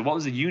 But I said, what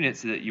was the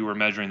units that you were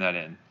measuring that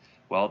in?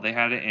 Well, they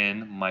had it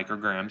in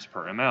micrograms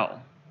per ml.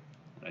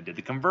 I did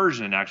the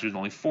conversion, and actually it was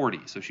only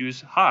 40. So she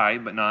was high,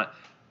 but not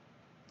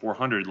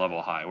 400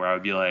 level high, where I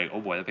would be like, oh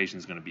boy, the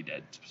patient's going to be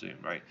dead soon,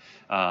 right?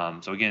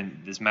 So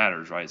again, this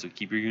matters, right? So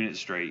keep your units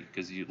straight,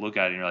 because you look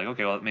at it and you're like,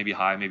 okay, well, it may be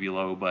high, maybe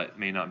low, but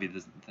may not be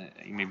this.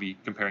 You may be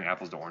comparing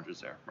apples to oranges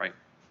there, right?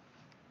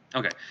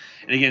 Okay,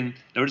 and again,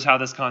 notice how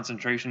this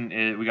concentration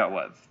is. We got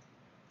what?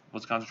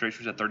 What's the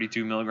concentration? Was at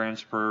 32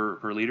 milligrams per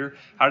liter.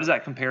 How does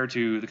that compare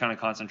to the kind of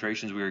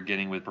concentrations we were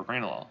getting with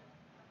propranolol?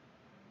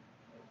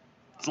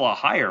 It's a lot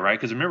higher, right?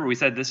 Because remember, we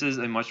said this is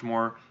a much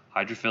more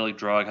hydrophilic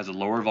drug, has a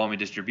lower volume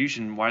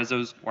distribution. Why are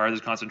those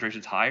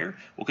concentrations higher?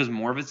 Well, because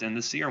more of it's in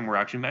the serum we're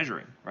actually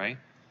measuring, right?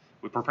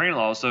 With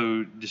propranolol,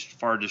 so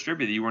far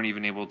distributed, you weren't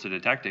even able to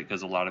detect it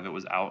because a lot of it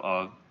was out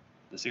of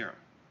the serum,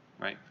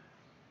 right?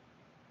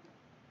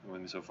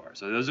 With me so far.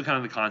 So those are kind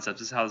of the concepts.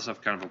 This is how this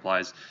stuff kind of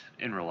applies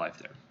in real life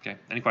there. Okay.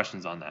 Any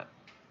questions on that?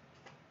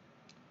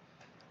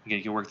 Again,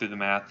 you can work through the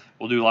math.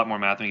 We'll do a lot more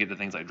math when we get to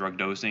things like drug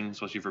dosing,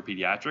 especially for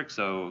pediatrics.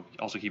 So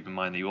also keep in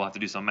mind that you will have to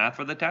do some math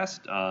for the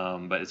test,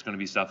 but it's going to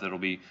be stuff that'll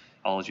be,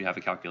 I'll let you have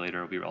a calculator.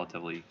 It'll be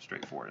relatively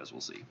straightforward, as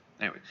we'll see.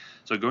 Anyway,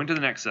 so going to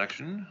the next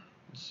section.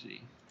 Let's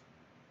see.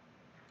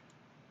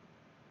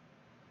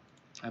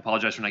 I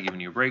apologize for not giving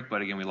you a break,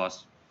 but again, we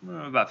lost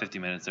about 50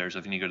 minutes there, so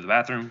if you need to go to the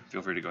bathroom,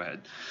 feel free to go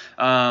ahead.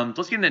 So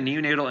let's get into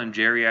neonatal and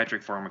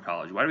geriatric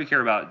pharmacology. Why do we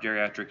care about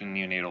geriatric and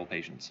neonatal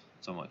patients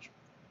so much?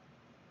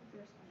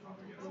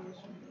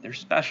 They're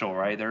special,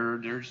 right?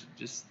 They're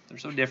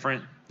so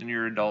different than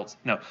your adults.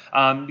 No,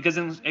 because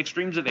in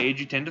extremes of age,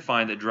 you tend to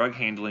find that drug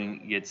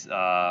handling gets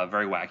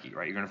very wacky,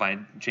 right? You're going to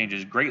find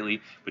changes greatly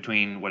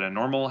between what a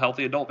normal,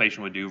 healthy adult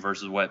patient would do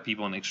versus what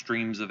people in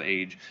extremes of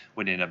age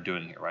would end up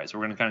doing here, right? So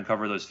we're going to kind of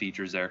cover those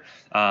features there.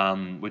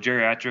 With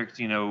geriatrics,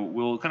 you know,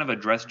 we'll kind of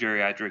address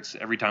geriatrics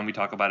every time we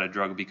talk about a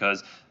drug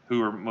because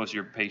who are most of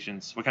your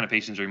patients? What kind of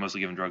patients are you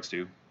mostly giving drugs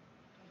to?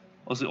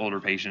 Mostly older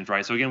patients,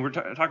 right? So again, we're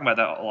talking about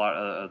that a lot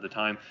of the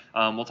time.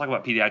 We'll talk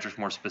about pediatrics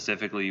more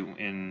specifically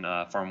in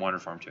Pharm 1 or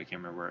Pharm 2. I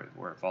can't remember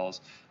where it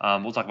falls.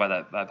 We'll talk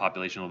about that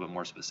population a little bit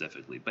more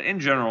specifically. But in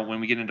general,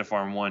 when we get into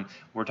Pharm 1,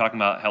 we're talking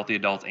about healthy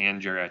adults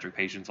and geriatric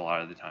patients a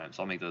lot of the time.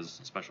 So I'll make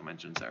those special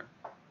mentions there.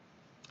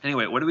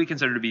 Anyway, what do we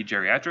consider to be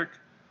geriatric?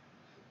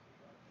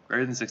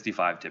 Greater than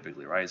 65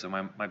 typically, right? So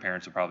my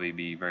parents would probably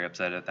be very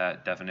upset at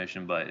that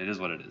definition, but it is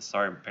what it is.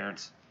 Sorry,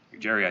 parents. You're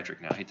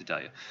geriatric now, I hate to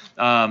tell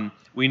you.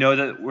 We know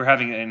that we're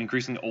having an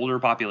increasing older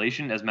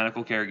population. As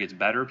medical care gets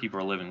better, people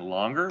are living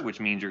longer,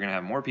 which means you're going to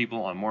have more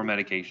people on more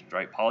medications,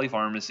 right?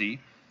 Polypharmacy. When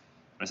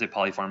I say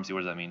polypharmacy, what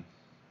does that mean?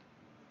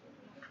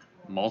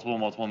 Multiple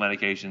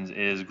medications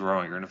is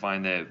growing. You're going to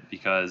find that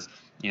because,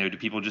 you know, do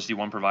people just see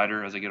one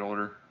provider as they get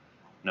older?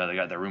 No, they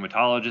got their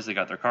rheumatologists, they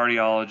got their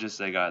cardiologists,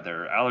 they got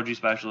their allergy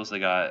specialists, they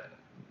got a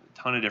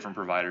ton of different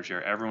providers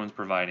here. Everyone's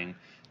providing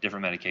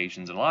different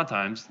medications, and a lot of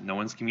times no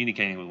one's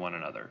communicating with one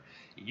another.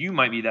 You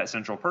might be that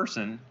central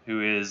person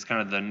who is kind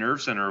of the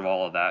nerve center of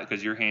all of that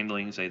because you're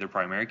handling, say, their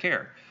primary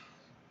care.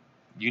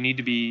 You need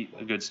to be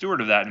a good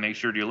steward of that and make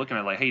sure you're looking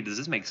at like, hey, does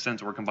this make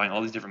sense? We're combining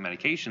all these different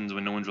medications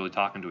when no one's really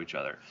talking to each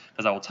other.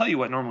 Because I will tell you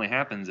what normally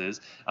happens is,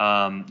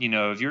 you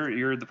know, if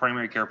you're the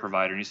primary care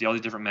provider and you see all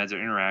these different meds that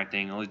are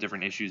interacting, all these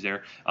different issues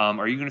there,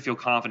 are you going to feel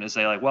confident to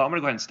say like, well, I'm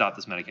going to go ahead and stop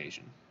this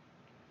medication?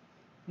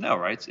 No,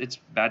 right? It's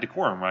bad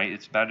decorum, right?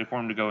 It's bad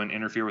decorum to go and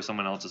interfere with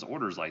someone else's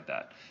orders like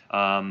that.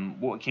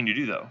 What can you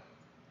do, though?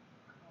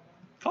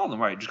 Call them,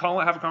 right? Just call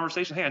them, have a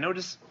conversation. Hey, I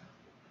noticed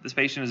this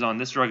patient is on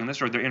this drug and this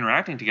drug. They're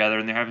interacting together,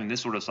 and they're having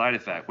this sort of side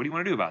effect. What do you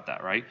want to do about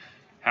that, right?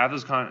 Have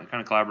those kind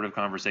of collaborative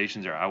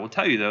conversations there. I will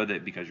tell you, though,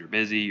 that because you're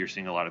busy, you're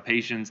seeing a lot of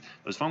patients,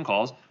 those phone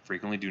calls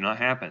frequently do not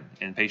happen.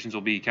 And patients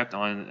will be kept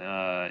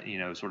on, you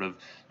know, sort of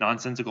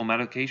nonsensical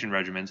medication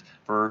regimens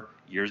for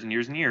years and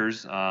years and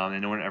years,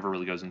 and no one ever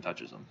really goes and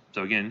touches them.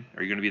 So again,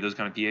 are you going to be those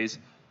kind of PAs?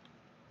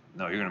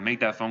 No, you're going to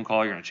make that phone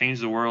call. You're going to change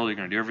the world. You're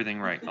going to do everything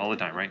right all the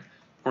time, right?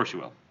 Of course you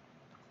will.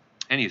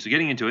 Anyway, so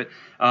getting into it,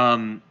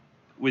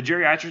 with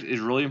geriatrics,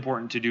 it's really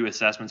important to do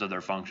assessments of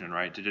their function,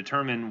 right? To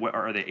determine what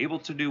are they able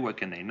to do, what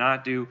can they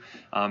not do,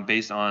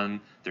 based on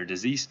their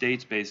disease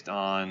states, based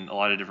on a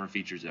lot of different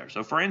features there.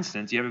 So, for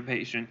instance, you have a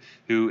patient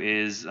who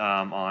is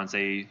on,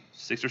 say,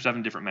 6 or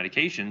 7 different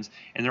medications,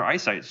 and their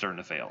eyesight's starting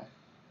to fail.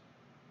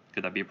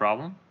 Could that be a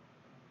problem?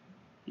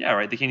 Yeah,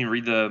 right. They can't even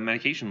read the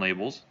medication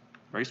labels.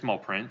 Very small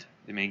print.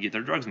 They may get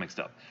their drugs mixed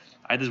up.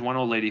 I had this one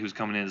old lady who's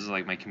coming in. This is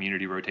like my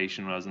community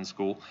rotation when I was in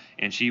school,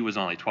 and she was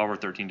on like 12 or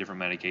 13 different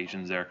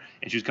medications there,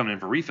 and she was coming in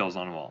for refills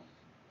on them all.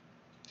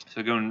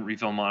 So I go and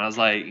refill them on. I was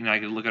like, I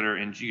could look at her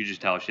and you could just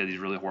tell she had these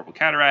really horrible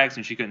cataracts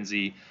and she couldn't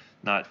see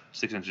not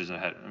 6 inches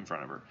ahead in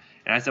front of her.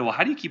 And I said, well,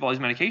 how do you keep all these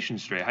medications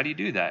straight? How do you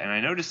do that? And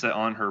I noticed that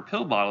on her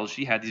pill bottles,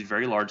 she had these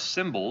very large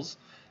symbols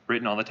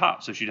written on the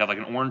top. So she'd have like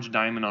an orange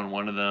diamond on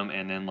one of them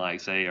and then like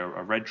say a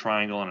red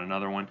triangle on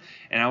another one.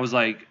 And I was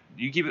like,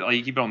 you keep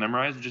it all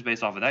memorized just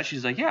based off of that?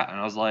 She's like, yeah. And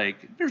I was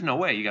like, there's no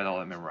way you got all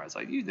that memorized.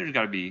 Like, there's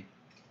got to be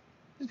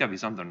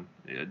something,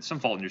 some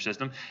fault in your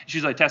system.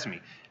 She's like, test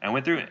me. And I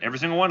went through every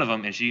single one of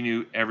them, and she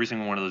knew every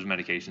single one of those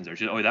medications there.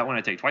 She said, oh, that one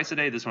I take twice a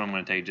day. This one I'm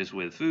going to take just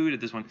with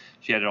food. This one,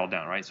 she had it all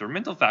down, right? So her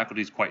mental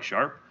faculty is quite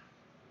sharp.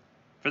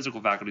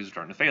 Physical faculties are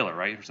starting to fail her,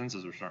 right? Her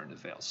senses are starting to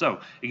fail. So,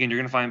 again, you're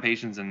going to find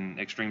patients in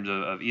extremes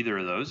of either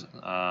of those.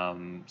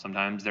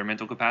 Sometimes their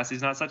mental capacity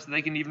is not such that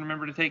they can even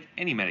remember to take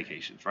any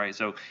medications, right?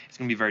 So it's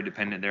going to be very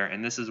dependent there.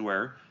 And this is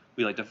where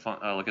we like to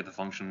look at the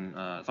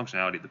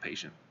functionality of the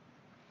patient.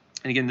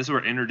 And again, this is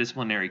where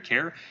interdisciplinary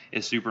care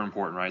is super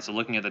important, right? So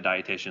looking at the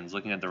dietitians,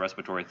 looking at the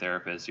respiratory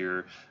therapists,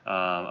 your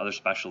other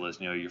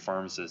specialists, your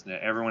pharmacists,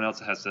 everyone else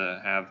has to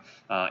have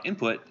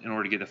input in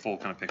order to get a full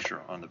kind of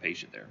picture on the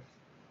patient there.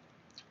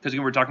 Because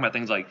again, we're talking about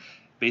things like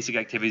basic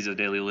activities of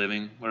daily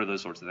living. What are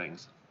those sorts of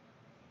things?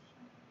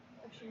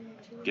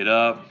 Get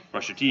up,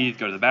 brush your teeth,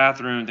 go to the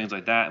bathroom, things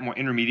like that. More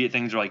intermediate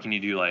things are like, can you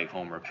do like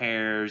home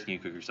repairs? Can you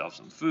cook yourself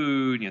some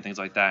food? Things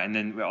like that. And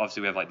then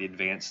obviously we have like the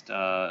advanced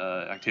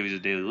activities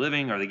of daily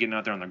living. Are they getting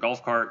out there on their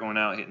golf cart, going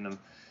out,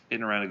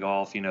 hitting around a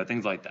golf,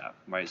 things like that,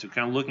 right? So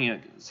kind of looking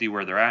at, see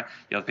where they're at.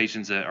 You have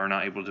patients that are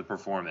not able to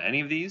perform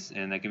any of these,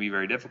 and that can be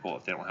very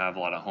difficult if they don't have a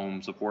lot of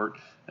home support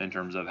in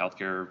terms of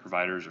healthcare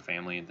providers or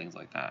family and things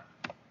like that.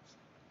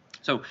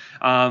 So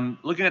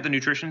looking at the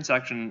nutrition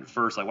section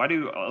first, like why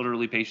do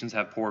elderly patients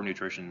have poor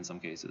nutrition in some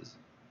cases?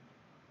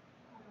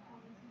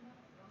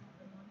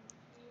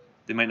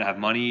 They might not have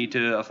money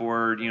to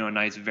afford, a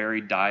nice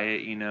varied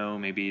diet,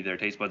 maybe their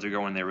taste buds are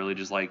going, they really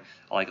just like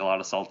a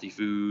lot of salty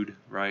food,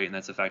 right? And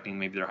that's affecting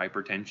maybe their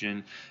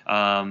hypertension.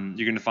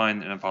 You're going to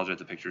find, and I apologize,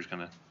 the picture's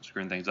kind of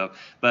screwing things up,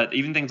 but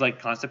even things like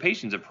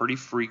constipation is a pretty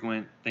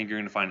frequent thing you're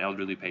going to find in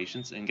elderly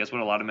patients. And guess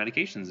what a lot of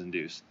medications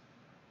induce?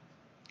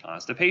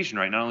 Constipation,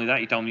 right? Not only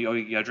that, you tell them,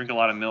 you got to drink a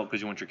lot of milk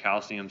because you want your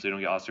calcium so you don't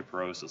get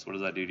osteoporosis. What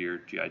does that do to your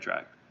GI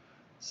tract?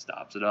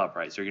 Stops it up,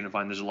 right? So you're going to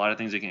find there's a lot of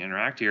things that can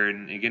interact here.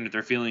 And again, if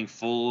they're feeling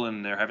full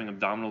and they're having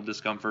abdominal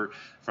discomfort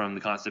from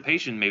the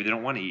constipation, maybe they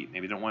don't want to eat.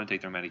 Maybe they don't want to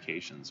take their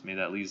medications. Maybe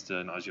that leads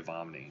to nausea,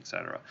 vomiting,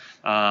 etc.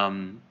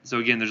 So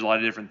again, there's a lot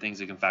of different things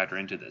that can factor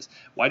into this.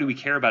 Why do we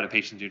care about a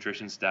patient's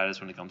nutrition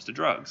status when it comes to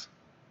drugs?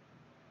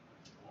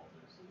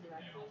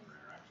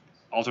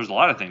 Alters a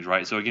lot of things,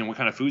 right? So again, what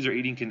kind of foods they're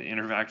eating can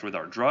interact with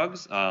our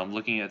drugs.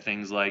 Looking at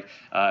things like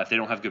if they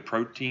don't have good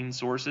protein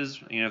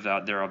sources, if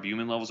their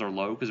albumin levels are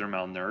low because they're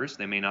malnourished,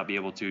 they may not be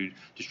able to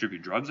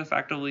distribute drugs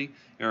effectively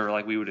or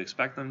like we would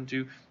expect them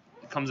to.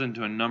 It comes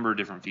into a number of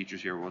different features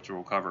here, which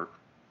we'll cover.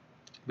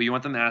 But you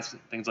want them to ask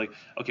things like,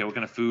 okay, what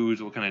kind of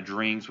foods, what kind of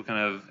drinks, what kind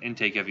of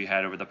intake have you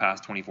had over the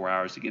past 24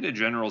 hours to get a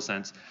general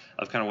sense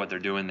of kind of what they're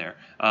doing there.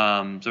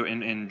 So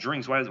in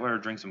drinks, why are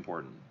drinks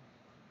important?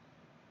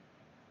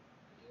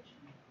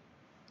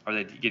 Are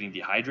they getting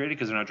dehydrated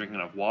because they're not drinking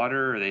enough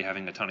water? Are they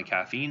having a ton of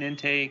caffeine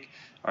intake?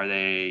 Are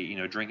they,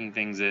 drinking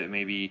things that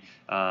maybe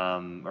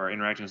are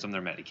interacting with some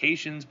of their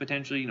medications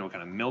potentially? What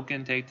kind of milk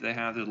intake do they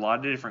have? There's a lot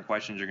of different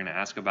questions you're going to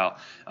ask about.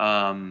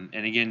 And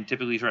again,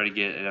 typically try to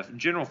get a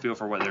general feel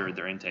for what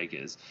their intake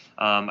is.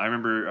 I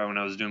remember when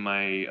I was doing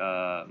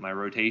my my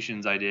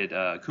rotations, I did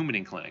a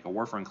Coumadin clinic, a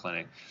warfarin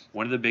clinic.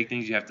 One of the big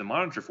things you have to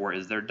monitor for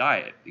is their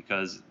diet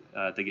because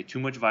if they get too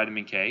much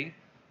vitamin K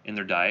in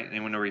their diet.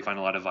 Anyone know where you find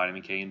a lot of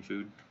vitamin K in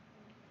food?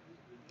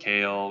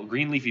 Kale,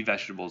 green leafy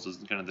vegetables is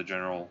kind of the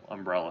general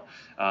umbrella.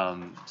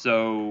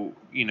 So,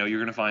 you're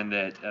going to find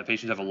that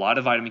patients have a lot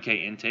of vitamin K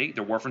intake.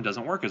 Their warfarin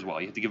doesn't work as well.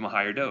 You have to give them a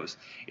higher dose.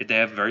 If they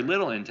have very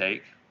little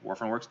intake,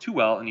 warfarin works too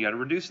well, and you got to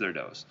reduce their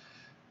dose.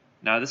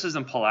 Now, this is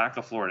in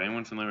Palaca, Florida.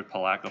 Anyone familiar with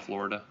Palaca,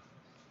 Florida?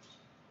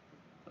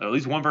 At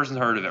least one person's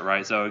heard of it,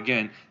 right? So,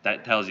 again,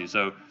 that tells you.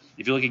 So,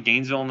 if you look at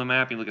Gainesville on the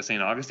map, you look at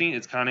St. Augustine,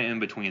 it's kind of in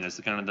between. It's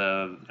kind of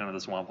the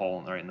swamp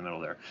hole right in the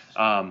middle there.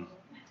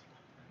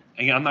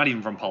 Again, I'm not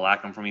even from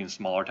Palaca. I'm from even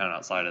smaller town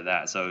outside of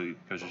that. So,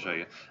 goes to show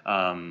you,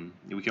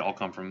 we can all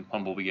come from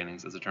humble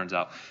beginnings, as it turns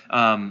out.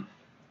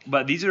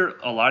 But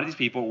a lot of these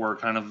people were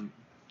kind of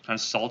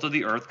salt of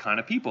the earth kind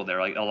of people. They're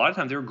like a lot of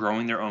times they were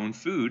growing their own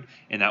food,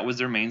 and that was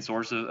their main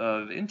source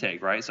of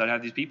intake, right? So I'd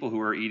have these people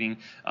who are eating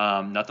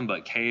nothing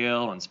but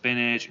kale and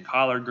spinach and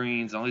collard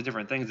greens and all these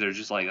different things that are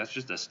just like that's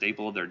just a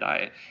staple of their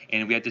diet,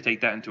 and we had to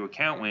take that into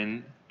account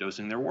when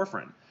dosing their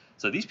warfarin.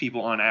 So these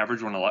people, on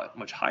average, want a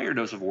much higher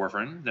dose of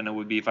warfarin than it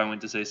would be if I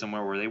went to, say,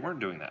 somewhere where they weren't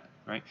doing that,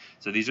 right?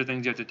 So these are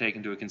things you have to take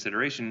into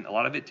consideration. A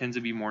lot of it tends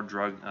to be more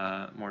drug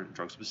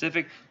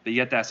specific, but you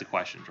have to ask the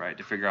questions, right,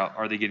 to figure out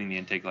are they getting the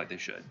intake like they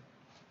should.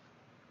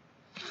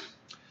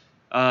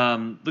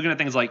 Looking at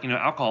things like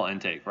alcohol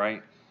intake,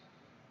 right?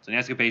 So you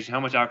ask a patient,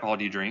 how much alcohol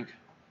do you drink?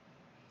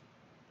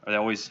 Are they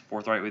always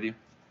forthright with you?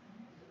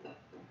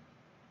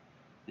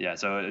 Yeah,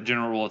 so a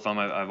general rule of thumb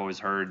I've always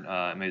heard,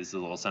 maybe this is a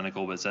little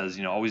cynical, but it says,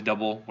 always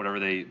double whatever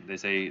they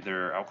say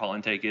their alcohol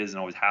intake is and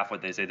always half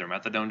what they say their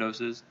methadone dose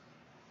is.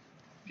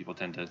 People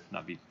tend to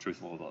not be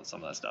truthful about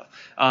some of that stuff.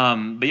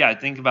 But yeah,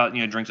 think about,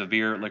 drinks of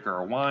beer, liquor,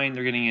 or wine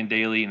they're getting in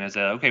daily. And I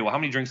say, okay, well, how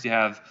many drinks do you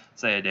have,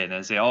 say, a day? And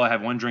they say, oh, I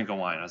have one drink of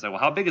wine. I say, well,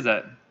 how big is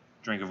that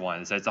drink of wine?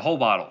 They say, it's a whole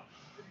bottle,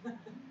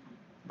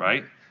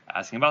 right?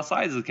 Asking about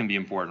sizes can be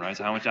important, right?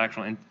 So how much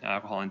actual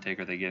alcohol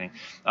intake are they getting?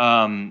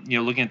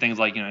 Looking at things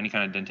like, any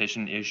kind of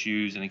dentition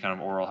issues, any kind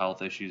of oral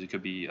health issues, it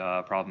could be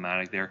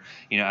problematic there.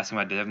 Asking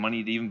about, do they have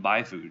money to even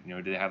buy food?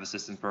 Do they have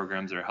assistance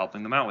programs that are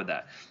helping them out with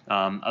that?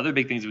 Other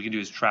big things we can do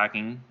is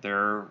tracking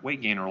their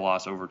weight gain or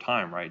loss over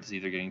time, right? To see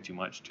if they're getting too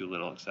much, too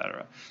little,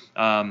 etc.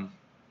 And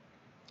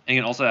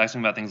also asking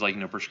about things like,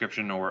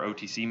 prescription or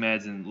OTC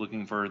meds and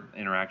looking for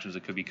interactions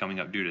that could be coming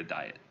up due to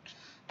diet.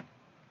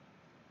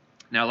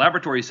 Now,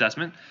 laboratory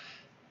assessment,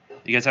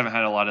 you guys haven't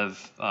had a lot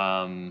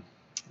of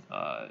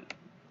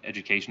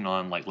education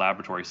on like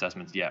laboratory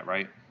assessments yet,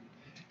 right?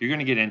 You're going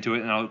to get into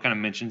it, and I'll kind of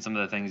mention some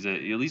of the things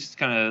that you at least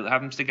kind of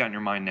have them stick out in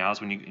your mind now,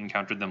 so when you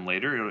encounter them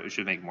later, it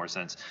should make more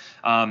sense.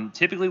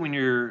 Typically, when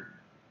you're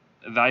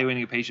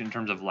evaluating a patient in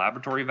terms of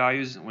laboratory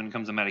values when it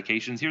comes to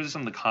medications, here's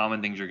some of the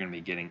common things you're going to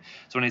be getting.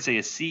 So when I say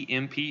a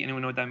CMP,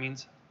 anyone know what that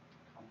means?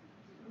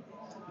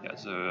 Yeah,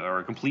 so, or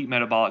a complete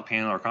metabolic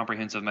panel or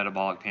comprehensive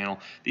metabolic panel.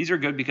 These are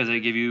good because they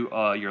give you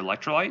your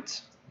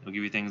electrolytes. They'll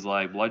give you things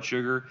like blood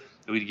sugar.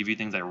 They'll give you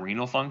things like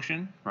renal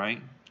function,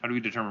 right? How do we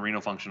determine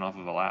renal function off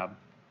of a lab?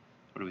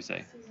 What do we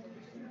say?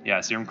 Yeah,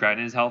 serum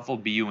creatinine is helpful.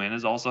 BUN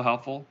is also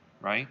helpful,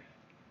 right?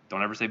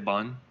 Don't ever say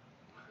BUN.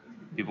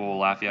 People will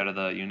laugh you out of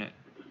the unit.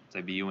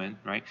 Say BUN,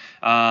 right?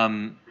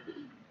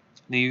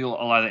 They get a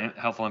lot of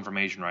helpful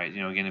information, right?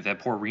 Again, if they have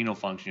poor renal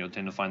function, you'll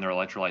tend to find their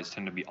electrolytes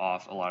tend to be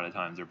off a lot of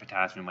times. Their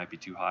potassium might be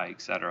too high,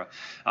 etc.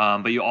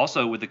 But you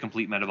also, with the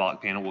complete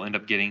metabolic panel, will end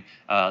up getting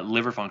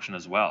liver function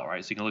as well,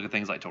 right? So you can look at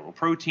things like total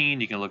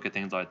protein. You can look at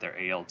things like their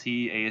ALT,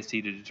 AST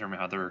to determine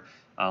how their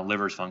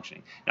liver is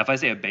functioning. Now, if I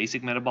say a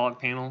basic metabolic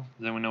panel,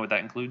 does anyone know what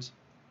that includes?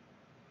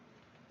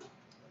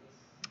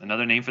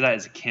 Another name for that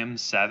is Chem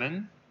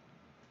 7.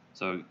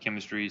 So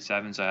chemistry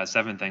 7, so it has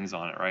 7 things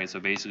on it, right? So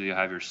basically you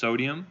have your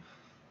sodium,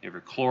 you have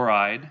your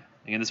chloride.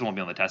 Again, this won't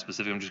be on the test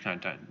specific. I'm just kind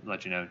of trying to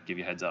let you know, give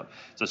you a heads up.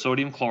 So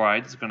sodium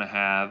chloride is going to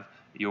have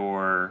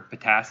your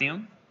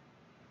potassium.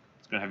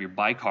 It's going to have your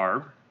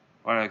bicarb.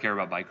 Why do I care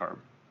about bicarb?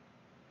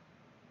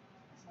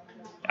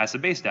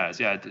 Acid-base status.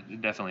 Yeah,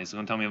 definitely. It's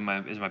going to tell me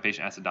if is my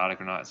patient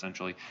acidotic or not,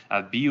 essentially.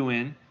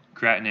 BUN,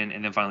 creatinine,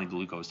 and then finally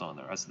glucose on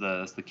there. That's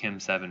the Chem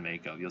 7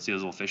 makeup. You'll see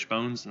those little fish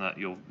bones, and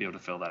you'll be able to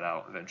fill that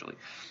out eventually.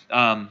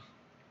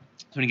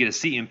 So when you get a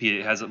CMP,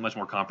 it has a much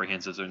more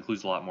comprehensive, so it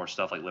includes a lot more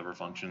stuff like liver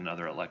function and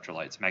other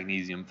electrolytes,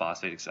 magnesium,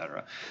 phosphate,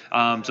 etc.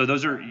 So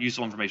those are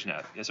useful information to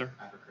have. Yes, sir?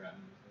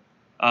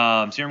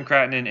 Serum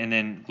creatinine and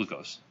then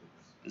glucose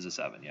is a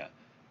 7, yeah.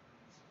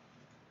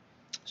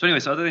 So anyway,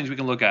 so other things we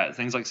can look at,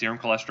 things like serum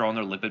cholesterol and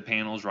their lipid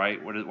panels,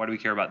 right? Why do we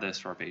care about this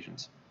for our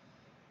patients?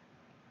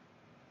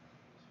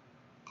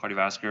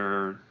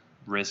 Cardiovascular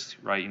risk,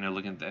 right?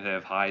 Looking at they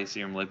have high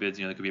serum lipids,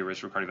 there could be a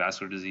risk for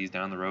cardiovascular disease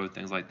down the road,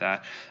 things like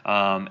that.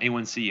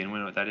 A1C, anyone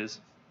know what that is?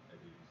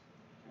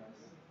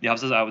 Yeah,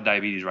 helps us out with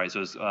diabetes, right?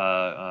 So it's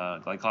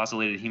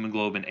glycosylated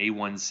hemoglobin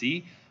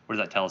A1C. What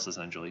does that tell us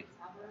essentially?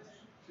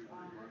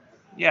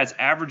 Yeah, it's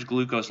average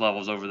glucose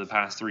levels over the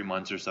past 3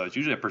 months or so. It's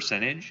usually a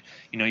percentage.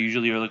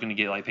 Usually you're looking to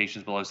get like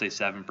patients below, say,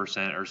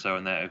 7% or so,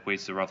 and that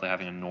equates to roughly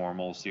having a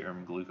normal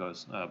serum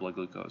glucose, blood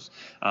glucose.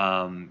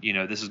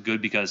 This is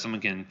good because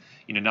someone can,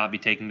 not be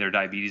taking their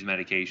diabetes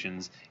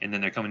medications, and then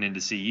they're coming in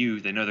to see you.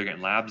 They know they're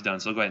getting labs done,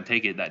 so they'll go ahead and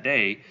take it that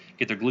day,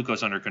 get their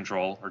glucose under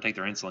control, or take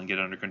their insulin, get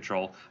it under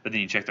control. But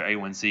then you check their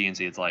A1C and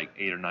see it's like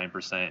 8 or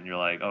 9%, and you're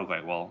like, okay,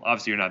 well,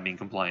 obviously you're not being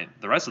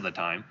compliant the rest of the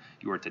time.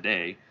 You are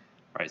today.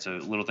 Right, so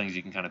little things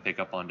you can kind of pick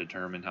up on to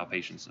determine how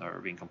patients are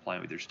being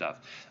compliant with your stuff.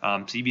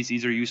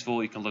 CBCs are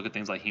useful. You can look at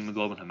things like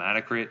hemoglobin,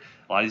 hematocrit.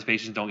 A lot of these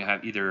patients don't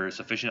have either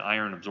sufficient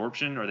iron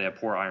absorption or they have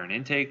poor iron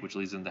intake, which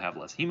leads them to have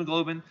less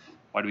hemoglobin.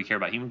 Why do we care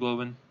about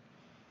hemoglobin?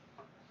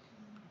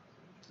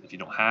 If you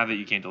don't have it,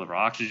 you can't deliver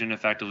oxygen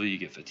effectively. You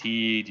get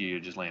fatigued.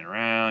 You're just laying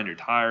around. You're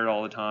tired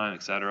all the time,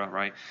 etc.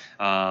 Right?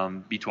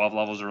 B12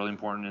 levels are really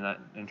important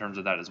in terms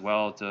of that as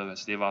well to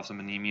stave off some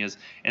anemias.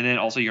 And then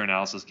also your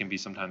analysis can be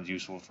sometimes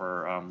useful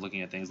for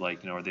looking at things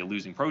like are they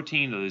losing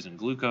protein, are they losing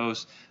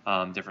glucose,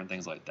 different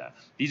things like that.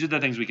 These are the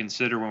things we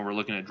consider when we're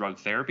looking at drug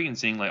therapy and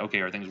seeing like,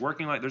 okay, are things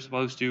working like they're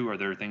supposed to? Are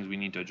there things we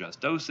need to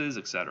adjust doses,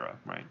 etc.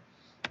 Right?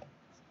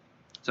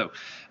 So.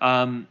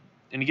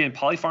 And again,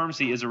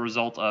 polypharmacy is a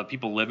result of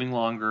people living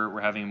longer. We're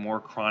having more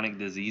chronic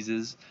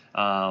diseases.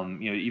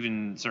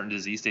 Even certain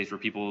disease states where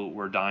people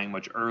were dying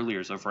much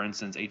earlier. So, for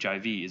instance,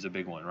 HIV is a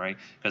big one, right?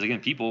 Because again,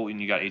 people, when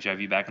you got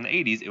HIV back in the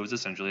 80s, it was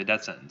essentially a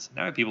death sentence.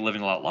 Now we have people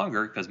living a lot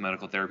longer because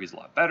medical therapy is a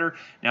lot better.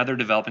 Now they're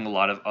developing a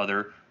lot of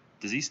other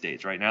disease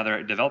states, right? Now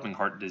they're developing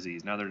heart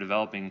disease. Now they're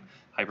developing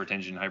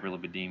hypertension,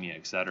 hyperlipidemia,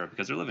 et cetera,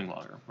 because they're living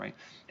longer, right?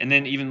 And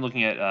then even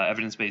looking at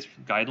evidence-based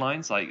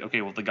guidelines, like,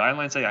 okay, well, the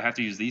guidelines say I have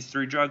to use these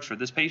 3 drugs for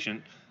this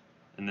patient,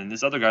 and then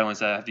this other guideline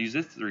says I have to use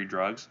this 3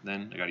 drugs,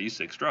 then I got to use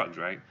 6 drugs,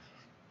 right?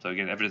 So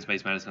again,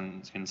 evidence-based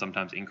medicine can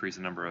sometimes increase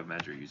the number of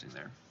meds you're using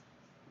there.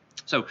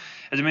 So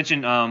as I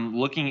mentioned,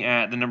 looking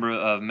at the number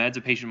of meds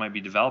a patient might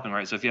be developing,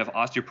 right? So if you have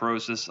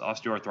osteoporosis,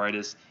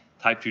 osteoarthritis,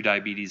 type 2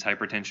 diabetes,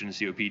 hypertension, and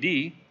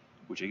COPD,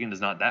 which again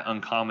is not that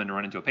uncommon to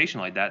run into a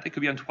patient like that, they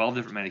could be on 12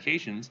 different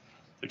medications.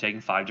 They're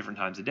taking 5 different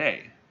times a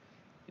day.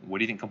 What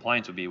do you think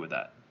compliance would be with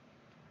that?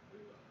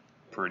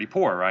 Pretty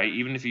poor, right?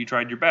 Even if you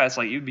tried your best,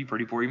 like it would be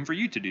pretty poor even for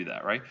you to do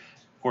that, right?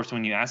 Of course,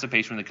 when you ask a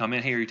patient when they come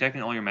in, hey, are you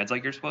taking all your meds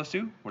like you're supposed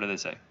to? What do they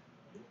say?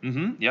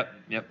 Yep.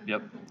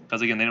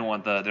 Because again, they don't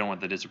want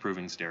the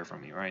disapproving stare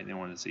from you, right? They don't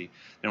want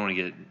to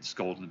get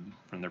scolded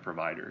from their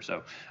provider.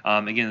 So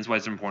again, that's why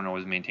it's important to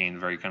always maintain a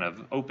very kind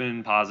of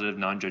open, positive,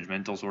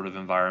 non-judgmental sort of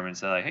environment.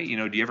 Say like, hey,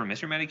 do you ever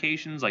miss your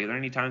medications? Like, are there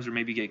any times where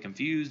maybe you get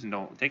confused and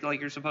don't take it like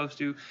you're supposed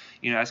to?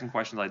 Asking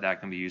questions like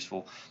that can be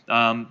useful.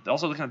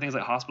 Also looking at things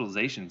like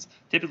hospitalizations.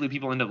 Typically,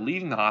 people end up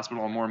leaving the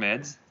hospital on more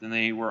meds than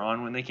they were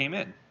on when they came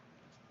in.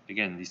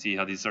 Again, you see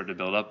how these start to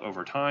build up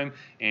over time,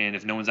 and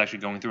if no one's actually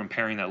going through and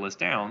paring that list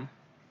down,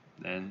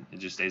 then it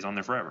just stays on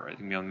there forever. It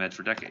can be on meds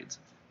for decades.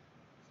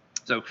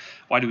 So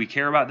why do we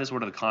care about this?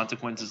 What are the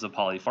consequences of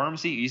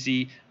polypharmacy? You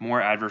see more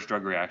adverse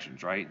drug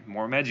reactions, right? The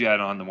more meds you add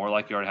on, the more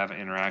likely you are to have an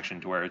interaction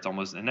to where it's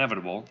almost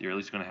inevitable. You're at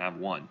least going to have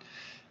one.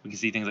 We can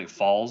see things like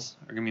falls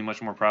are going to be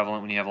much more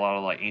prevalent when you have a lot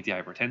of like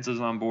antihypertensives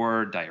on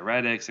board,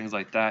 diuretics, things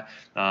like that.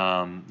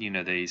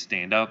 They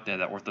stand up, they have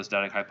that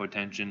orthostatic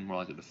hypotension, more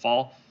likely to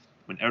fall.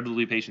 When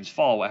elderly patients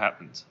fall, what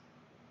happens?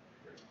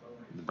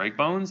 They break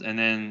bones, and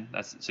then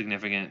that's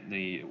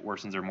significantly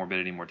worsens their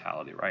morbidity and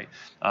mortality, right?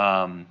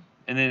 And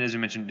then, as I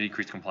mentioned,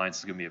 decreased compliance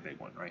is going to be a big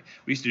one, right?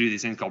 We used to do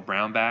these things called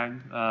brown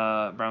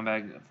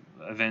bag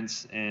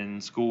events in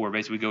school, where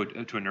basically we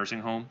go to a nursing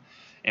home,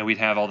 and we'd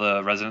have all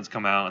the residents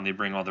come out, and they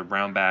bring all their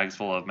brown bags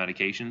full of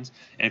medications.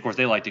 And of course,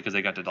 they liked it because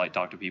they got to like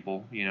talk to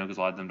people, because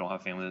a lot of them don't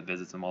have family that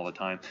visits them all the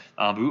time.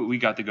 But we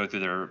got to go through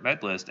their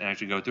med list and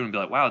actually go through and be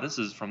like, wow, this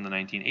is from the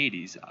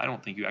 1980s. I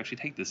don't think you actually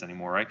take this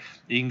anymore, right?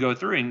 You can go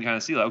through and kind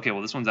of see like, okay,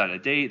 well, this one's out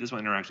of date. This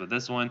one interacts with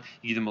this one.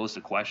 You give them a list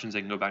of questions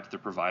they can go back to their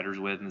providers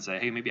with and say,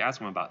 hey, maybe ask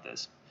them about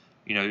this.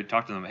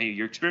 Talk to them. Hey,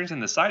 you're experiencing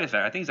this side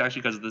effect. I think it's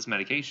actually because of this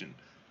medication.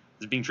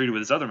 Is being treated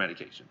with this other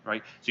medication,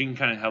 right? So you can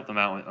kind of help them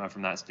out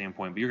from that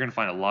standpoint. But you're going to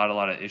find a lot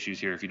of issues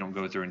here if you don't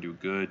go through and do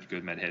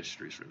good med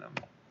histories for them.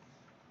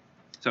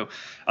 So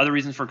other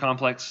reasons for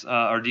complex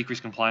or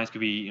decreased compliance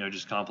could be,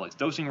 just complex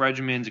dosing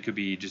regimens. It could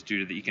be just due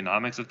to the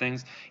economics of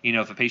things.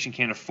 If a patient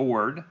can't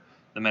afford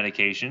the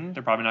medication,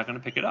 they're probably not going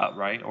to pick it up,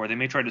 right? Or they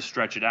may try to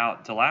stretch it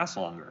out to last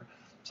longer.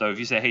 So if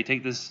you say, hey,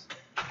 take this,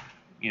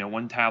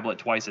 1 tablet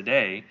twice a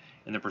day,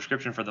 and the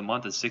prescription for the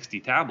month is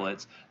 60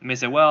 tablets, they may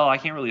say, well, I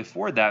can't really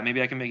afford that.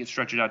 Maybe I can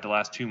stretch it out to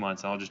last 2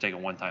 months, and I'll just take it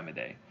 1 time a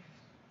day.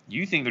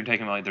 You think they're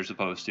taking it like they're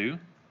supposed to.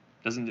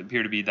 Doesn't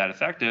appear to be that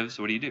effective,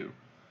 so what do?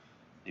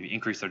 Maybe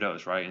increase their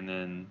dose, right? And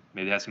then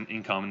maybe they have some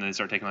income, and then they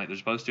start taking it like they're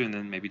supposed to, and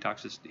then maybe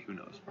toxicity. Who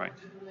knows, right?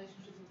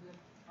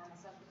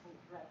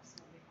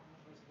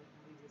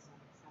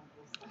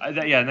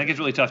 And that gets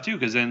really tough too,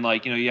 because then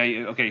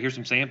okay, here's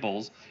some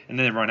samples, and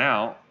then they run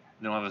out.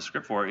 They don't have a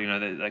script for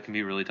it. That can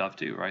be really tough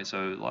too, right?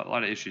 So a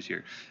lot of issues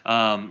here.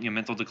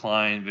 Mental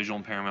decline, visual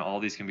impairment, all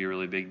these can be a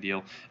really big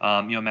deal.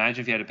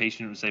 Imagine if you had a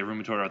patient with, say,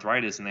 rheumatoid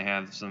arthritis, and they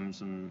have some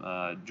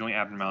joint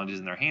abnormalities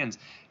in their hands,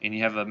 and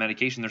you have a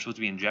medication they're supposed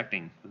to be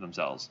injecting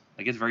themselves.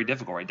 It gets very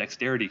difficult, right?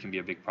 Dexterity can be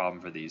a big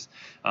problem for these.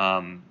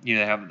 They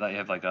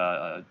have like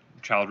a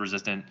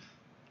child-resistant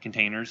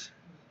containers.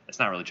 It's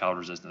not really child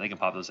resistant. They can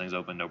pop those things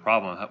open, no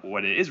problem.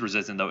 What it is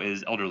resistant, though,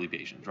 is elderly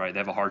patients, right? They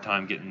have a hard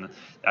time getting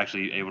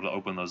actually able to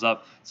open those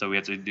up. So we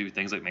have to do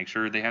things like make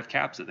sure they have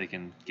caps that they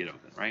can get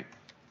open, right?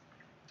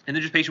 And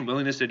then just patient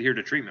willingness to adhere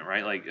to treatment,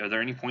 right? Like, are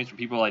there any points where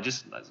people are like,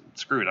 just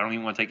screw it, I don't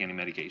even want to take any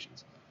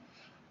medications?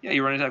 Yeah,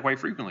 you run into that quite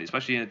frequently,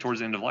 especially towards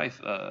the end of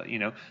life. So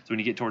when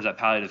you get towards that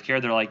palliative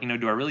care, they're like,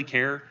 do I really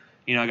care?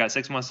 I got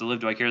 6 months to live.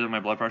 Do I care that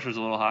my blood pressure is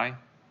a little high?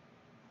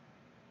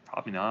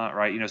 Probably not,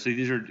 right? So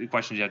these are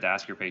questions you have to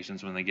ask your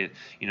patients when they get,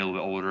 a little bit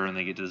older and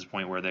they get to this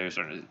point where they're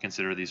starting to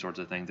consider these sorts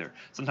of things.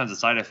 Sometimes the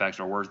side effects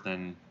are worse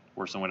than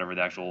whatever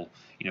the actual,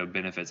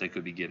 benefits they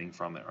could be getting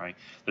from it, right?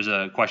 There's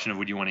a question of,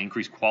 would you want to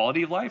increase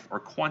quality of life or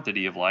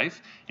quantity of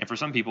life? And for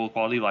some people,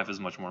 quality of life is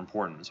much more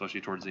important,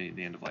 especially towards the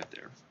end of life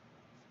there.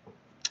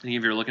 And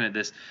if you're looking at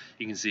this,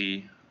 you can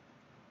see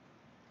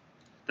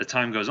as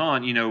time goes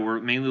on, we're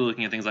mainly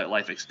looking at things like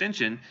life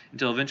extension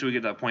until eventually we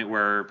get to that point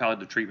where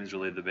palliative treatment is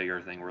really the bigger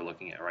thing we're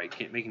looking at,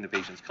 right? Making the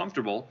patients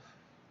comfortable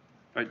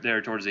right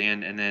there towards the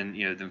end, and then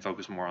then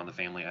focus more on the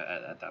family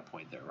at that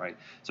point there, right?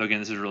 So again,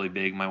 this is really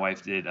big. My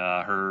wife did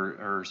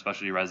her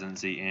specialty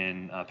residency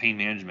in pain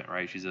management,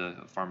 right? She's a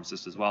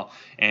pharmacist as well,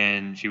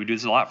 and she would do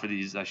this a lot for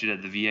these. She did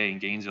at the VA in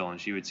Gainesville, and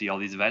she would see all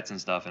these vets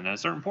and stuff. And at a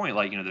certain point,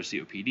 like their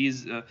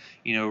COPD's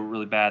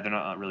really bad. They're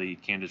not really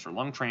candidates for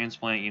lung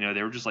transplant.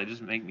 They were just like,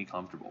 just make me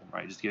comfortable,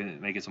 right? Just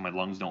make it so my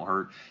lungs don't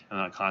hurt and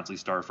I'm not constantly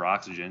starved for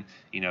oxygen.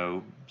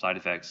 Side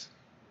effects.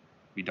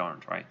 Be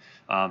darned, right?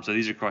 So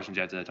these are questions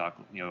you have to talk,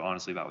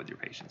 honestly about with your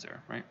patients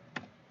there, right?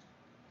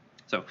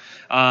 So,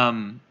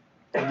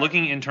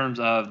 looking in terms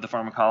of the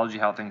pharmacology,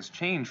 how things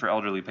change for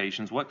elderly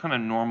patients, what kind of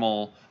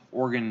normal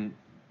organ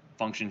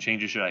function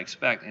changes should I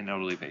expect in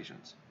elderly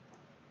patients?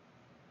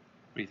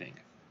 What do you think?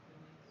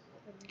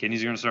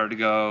 Kidneys are going to start to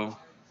go.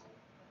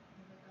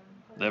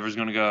 Liver's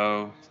going to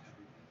go.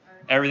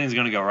 Everything's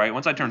going to go, right?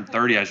 Once I turned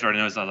 30, I started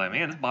noticing, I was like,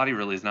 man, this body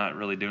really is not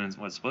really doing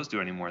what it's supposed to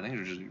anymore. Things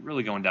are just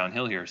really going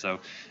downhill here. So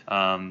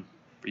for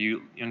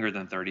you younger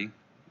than 30,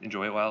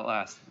 enjoy it while it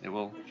lasts. It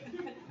will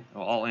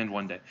all end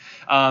one day.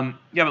 Yeah,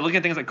 but looking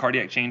at things like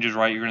cardiac changes,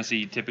 right, you're going to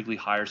see typically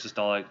higher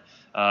systolic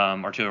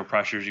arterial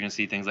pressures. You're going to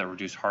see things like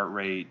reduced heart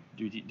rate,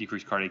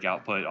 decreased cardiac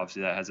output.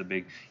 Obviously, that has a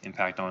big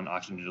impact on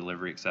oxygen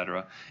delivery, et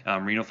cetera.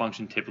 Renal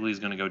function typically is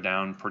going to go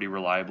down pretty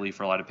reliably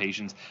for a lot of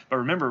patients. But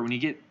remember, when you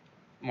get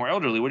more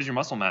elderly, what does your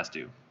muscle mass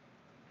do?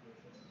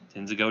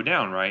 Tends to go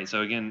down, right?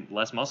 So again,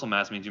 less muscle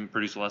mass means you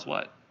produce less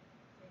what?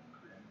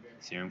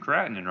 Serum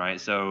creatinine,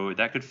 right? So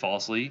that could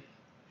falsely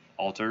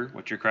alter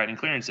what your creatinine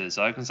clearance is.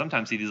 So I can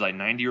sometimes see these like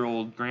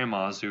 90-year-old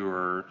grandmas who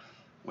are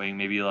weighing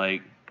maybe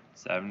like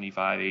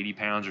 75, 80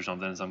 pounds or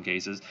something in some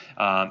cases,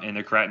 and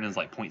their creatinine is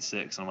like 0.6.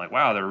 And I'm like,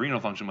 wow, their renal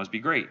function must be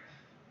great.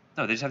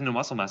 No, they just have no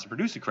muscle mass to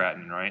produce the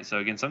creatinine, right? So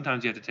again,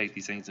 sometimes you have to take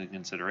these things into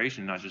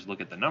consideration, not just look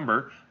at the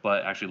number,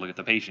 but actually look at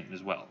the patient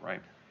as well,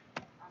 right?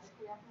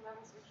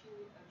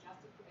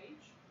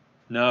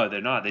 No,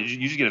 they're not.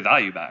 You just get a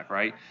value back,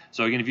 right?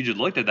 So again, if you just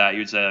looked at that,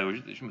 you'd say, well,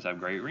 she must have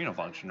great renal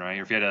function, right?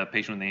 Or if you had a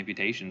patient with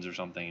amputations or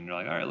something, and you're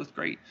like, all right, it looks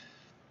great.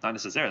 Not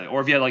necessarily. Or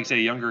if you had, like, say, a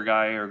younger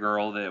guy or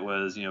girl that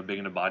was, big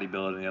into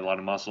bodybuilding and had a lot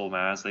of muscle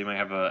mass, they might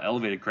have an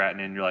elevated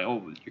creatinine, and you're like,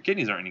 oh, your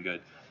kidneys aren't any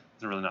good.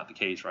 It's really not the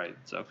case, right?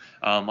 So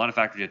a lot of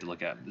factors you have to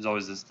look at. There's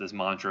always this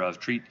mantra of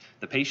treat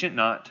the patient,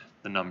 not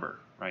the number,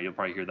 right? You'll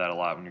probably hear that a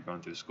lot when you're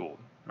going through school,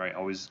 right?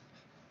 Always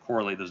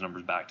correlate those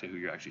numbers back to who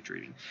you're actually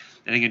treating.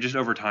 And again, just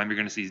over time, you're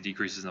going to see these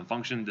decreases in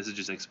function. This is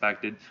just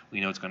expected. We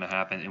know it's going to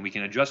happen, and we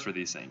can adjust for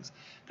these things.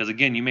 Because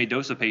again, you may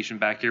dose a patient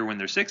back here when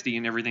they're 60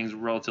 and everything's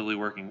relatively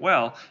working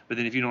well, but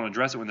then if you don't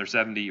address it when they're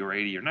 70 or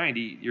 80 or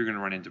 90, you're going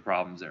to run into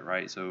problems there,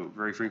 right? So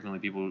very frequently,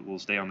 people will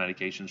stay on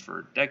medications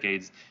for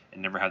decades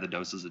and never have the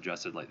doses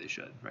adjusted like they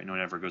should, right? No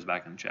one ever goes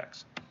back and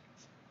checks.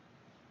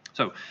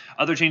 So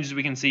other changes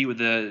we can see with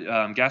the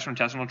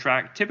gastrointestinal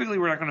tract, typically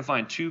we're not going to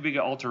find too big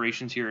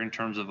alterations here in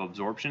terms of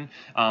absorption.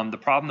 The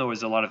problem, though,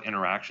 is a lot of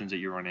interactions that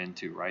you run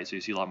into, right? So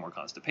you see a lot more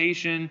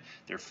constipation,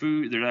 their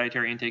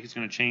dietary intake is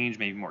going to change,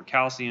 maybe more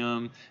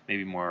calcium,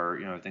 maybe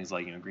more, things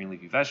like, green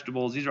leafy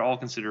vegetables. These are all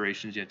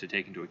considerations you have to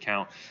take into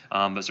account.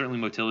 But certainly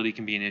motility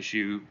can be an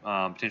issue.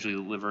 Potentially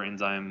liver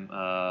enzyme,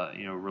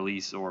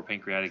 release or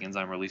pancreatic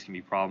enzyme release can be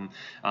a problem.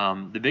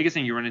 The biggest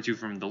thing you run into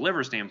from the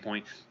liver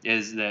standpoint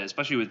is that,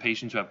 especially with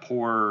patients who have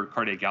poor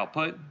cardiac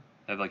output,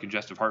 have like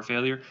congestive heart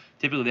failure,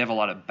 typically they have a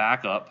lot of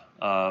backup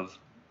of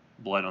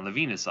blood on the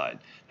venous side.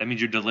 That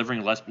means you're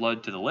delivering less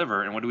blood to the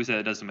liver, and what do we say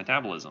that does to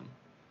metabolism?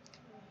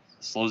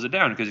 It slows it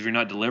down, because if you're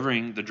not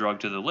delivering the drug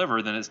to the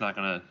liver, then it's not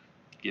going to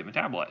get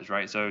metabolized,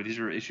 right? So these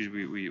are issues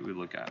we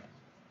look at.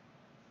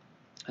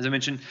 As I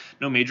mentioned,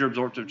 no major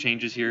absorptive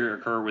changes here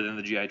occur within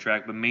the GI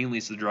tract, but mainly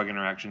it's the drug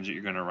interactions that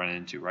you're going to run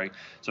into, right?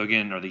 So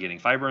again, are they getting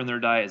fiber in their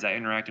diet? Is that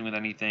interacting with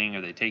anything?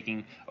 Are they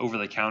taking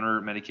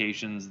over-the-counter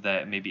medications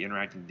that may be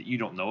interacting that you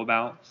don't know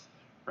about,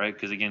 right?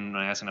 Because again,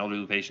 when I ask an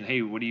elderly patient,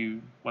 hey, what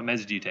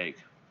meds do you take?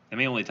 They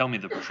may only tell me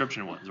the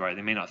prescription ones, right?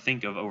 They may not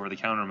think of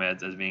over-the-counter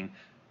meds as being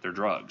their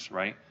drugs,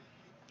 right?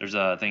 There's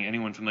a thing,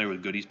 anyone familiar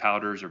with Goodies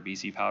powders or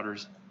BC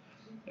powders?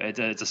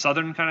 It's a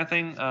southern kind of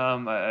thing.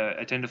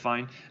 I tend to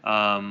find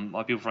a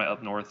lot of people from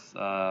up north or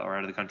out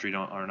of the country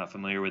are not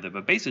familiar with it.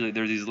 But basically,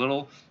 there's these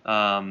little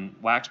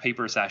wax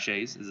paper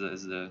sachets,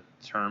 is the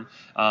term,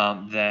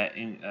 that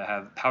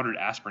have powdered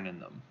aspirin in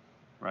them,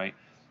 right?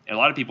 And a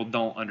lot of people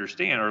don't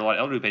understand, or a lot of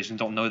elderly patients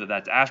don't know that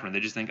that's aspirin.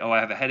 They just think, oh, I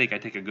have a headache, I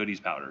take a Goodies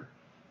powder.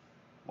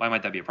 Why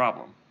might that be a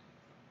problem?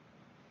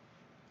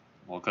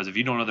 Well, because if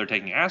you don't know they're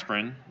taking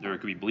aspirin, there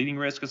could be bleeding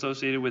risk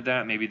associated with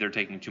that. Maybe they're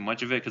taking too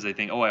much of it because they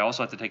think, oh, I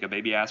also have to take a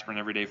baby aspirin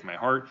every day for my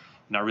heart,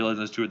 not realizing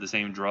those two are the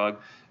same drug.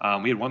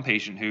 We had one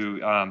patient who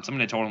someone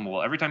had told him,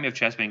 well, every time you have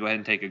chest pain, go ahead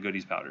and take a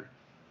Goodies powder.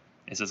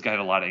 And so this guy had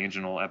a lot of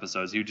anginal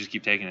episodes. He would just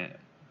keep taking it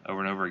over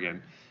and over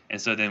again.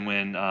 And so then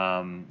when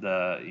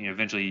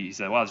eventually he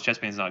said, wow, this chest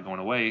pain's not going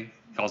away,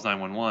 he calls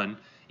 911.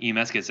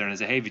 EMS gets there and they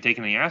say, hey, have you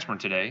taken any aspirin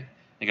today?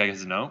 The guy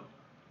says, no.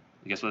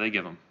 And guess what they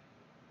give him?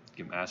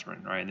 Give him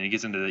aspirin, right? And then he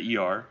gets into the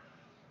ER,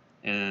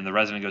 and then the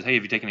resident goes, hey,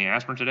 have you taken any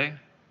aspirin today?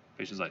 The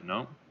patient's like,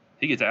 no.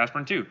 He gets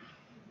aspirin too.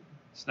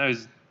 So now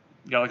he's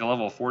got like a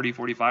level of 40,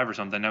 45 or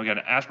something. Now we got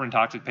an aspirin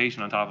toxic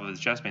patient on top of his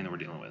chest pain that we're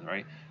dealing with,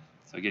 right?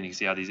 So again, you can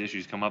see how these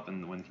issues come up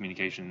and when the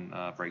communication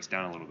breaks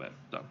down a little bit.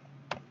 So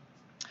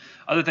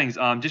other things,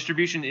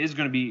 distribution is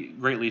going to be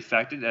greatly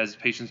affected as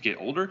patients get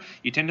older.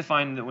 You tend to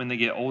find that when they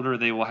get older,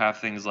 they will have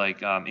things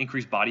like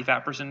increased body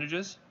fat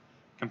percentages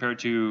compared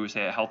to,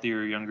 say, a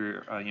healthier,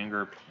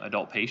 younger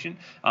adult patient.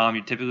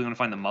 You're typically going to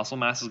find the muscle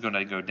mass is going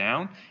to go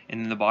down,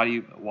 and then the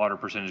body water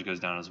percentage goes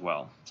down as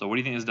well. So what do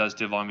you think this does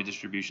to volume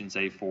distribution,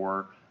 say,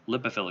 for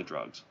lipophilic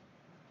drugs?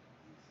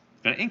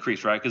 It's going to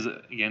increase, right? Because,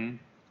 again,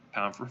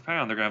 pound for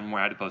pound, they're going to have more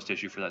adipose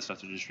tissue for that stuff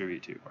to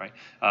distribute to, right?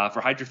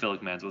 For hydrophilic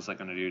meds, what's that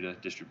going to do to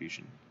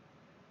distribution?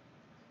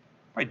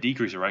 Probably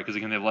decrease it, right? Because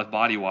again, they have less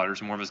body water,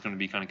 so more of it's going to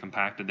be kind of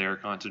compacted there,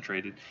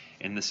 concentrated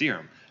in the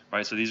serum,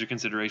 right? So these are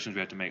considerations we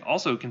have to make.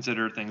 Also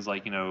consider things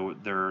like,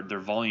 their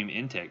volume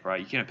intake,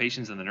 right? You can have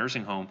patients in the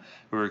nursing home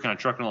who are kind of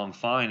trucking along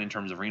fine in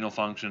terms of renal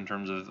function, in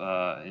terms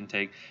of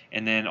intake,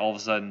 and then all of a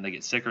sudden they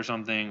get sick or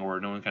something, or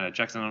no one kind of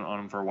checks in on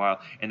them for a while,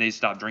 and they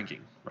stop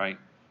drinking, right?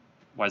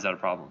 Why is that a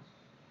problem?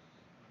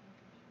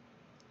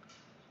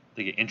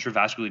 They get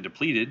intravascularly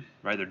depleted,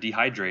 right? They're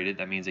dehydrated.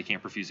 That means they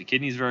can't perfuse the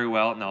kidneys very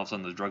well, and all of a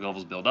sudden the drug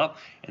levels build up.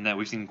 And that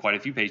we've seen quite a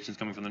few patients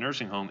coming from the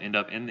nursing home end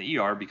up in the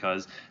ER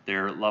because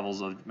their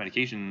levels of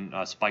medication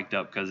spiked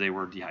up because they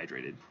were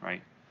dehydrated,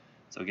 right?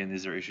 So again,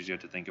 these are issues you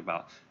have to think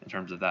about in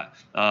terms of that.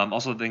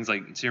 Also, things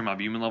like serum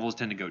albumin levels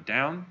tend to go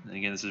down. And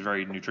again, this is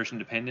very nutrition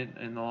dependent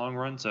in the long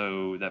run,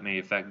 so that may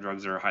affect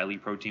drugs that are highly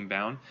protein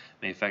bound,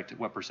 may affect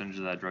what percentage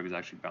of that drug is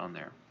actually bound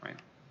there, right?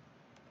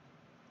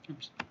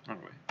 Oops, wrong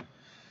way.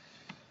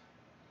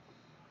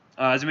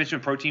 As I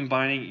mentioned, protein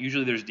binding,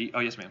 usually there's oh,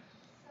 yes, ma'am.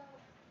 So,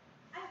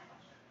 I have a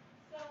question.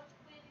 So,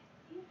 when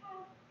you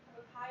have a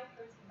high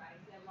protein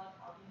binding, you have a lot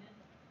of albumin,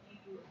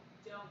 you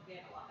don't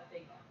get a lot of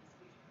big volume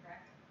distribution,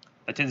 correct?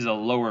 That tends to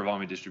lower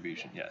volume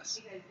distribution,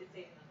 yes. Because it's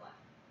safe in the blood.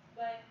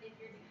 But if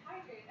you're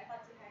dehydrated, I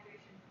thought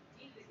dehydration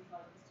decreases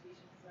volume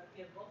distribution. So if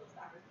you have both those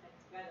factors connected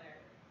together,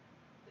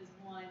 does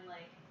one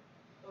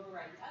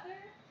override the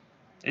other?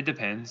 It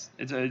depends.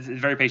 It's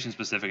very patient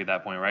specific at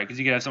that point, right? Because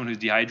you could have someone who's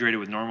dehydrated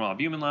with normal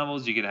albumin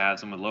levels. You could have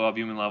someone with low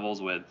albumin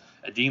levels with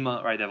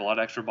edema, right? They have a lot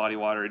of extra body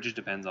water. It just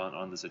depends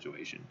on the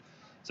situation.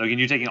 So again,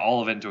 you're taking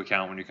all of it into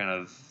account when you're kind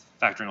of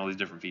factoring all these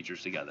different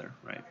features together,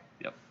 right?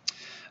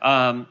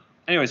 Yep.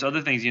 Anyway, so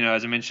other things,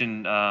 as I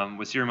mentioned,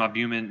 with serum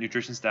albumin,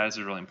 nutrition status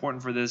is really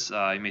important for this.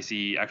 You may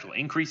see actual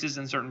increases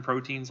in certain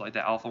proteins like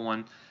the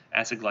alpha-1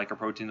 acid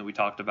glycoprotein that we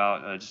talked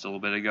about just a little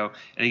bit ago.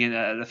 And again,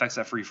 that affects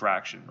that free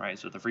fraction, right?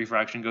 So if the free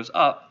fraction goes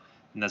up,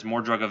 then there's more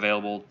drug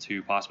available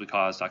to possibly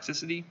cause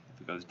toxicity.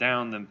 If it goes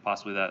down, then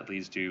possibly that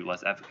leads to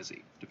less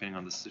efficacy, depending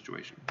on the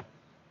situation.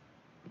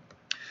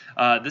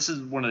 This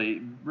is one of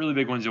the really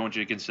big ones I want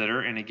you to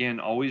consider. And again,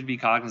 always be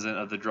cognizant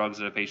of the drugs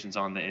that a patient's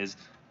on that is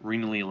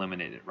renally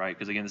eliminated, right?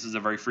 Because again, this is a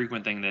very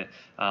frequent thing that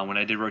when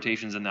I did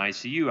rotations in the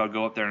ICU, I'd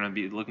go up there and I'd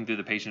be looking through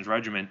the patient's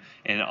regimen,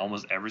 and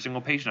almost every single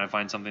patient I'd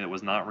find something that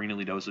was not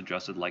renally dose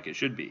adjusted like it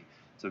should be.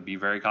 So be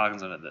very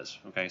cognizant of this,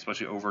 okay,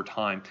 especially over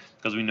time,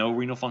 because we know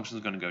renal function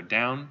is going to go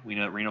down. We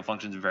know that renal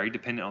function is very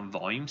dependent on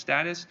volume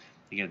status.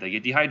 Again, if they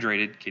get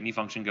dehydrated, kidney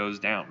function goes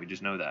down. We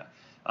just know that.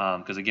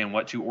 Because again,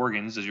 what two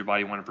organs does your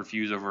body want to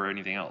perfuse over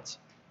anything else?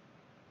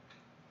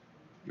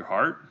 Your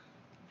heart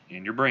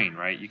and your brain,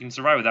 right? You can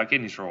survive without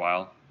kidneys for a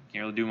while.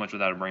 Can't really do much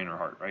without a brain or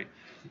heart, right?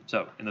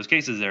 So in those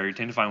cases there, you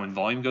tend to find when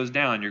volume goes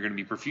down, you're going to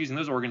be perfusing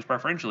those organs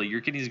preferentially. Your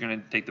kidneys are going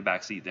to take the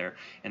back seat there,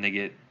 and they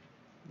get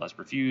less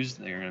perfused.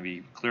 They're going to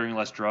be clearing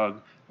less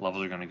drug.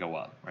 Levels are going to go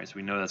up, right? So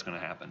we know that's going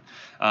to happen.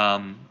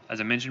 As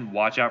I mentioned,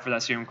 watch out for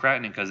that serum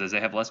creatinine, because as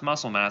they have less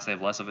muscle mass, they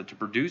have less of it to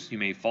produce. You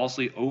may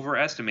falsely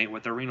overestimate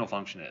what their renal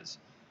function is.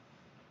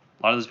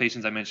 A lot of those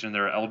patients I mentioned,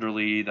 they're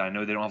elderly, that I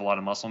know they don't have a lot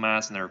of muscle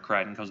mass, and their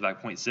creatinine comes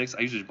back 0.6. I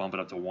usually just bump it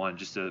up to 1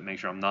 just to make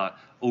sure I'm not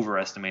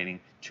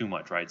overestimating too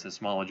much, right? It's a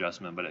small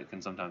adjustment, but it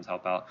can sometimes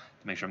help out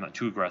to make sure I'm not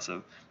too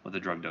aggressive with the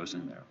drug dose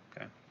in there,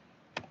 okay?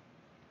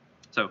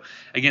 So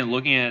again,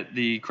 looking at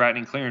the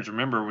creatinine clearance,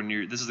 remember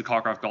this is the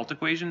Cockcroft-Gault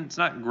equation. It's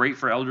not great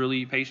for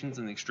elderly patients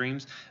in the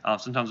extremes.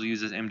 Sometimes we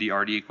use this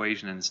MDRD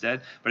equation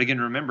instead. But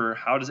again, remember,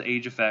 how does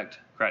age affect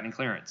creatinine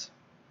clearance?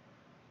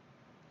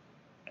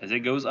 As it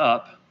goes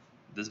up,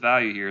 this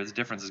value here, this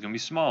difference is going to be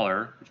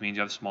smaller, which means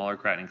you have smaller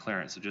creatinine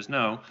clearance. So just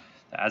know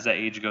that as that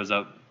age goes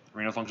up,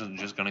 renal function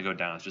is just going to go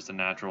down. It's just a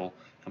natural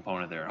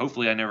component there.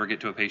 Hopefully I never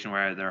get to a patient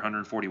where they're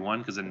 141,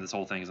 because then this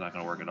whole thing is not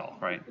going to work at all,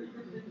 right?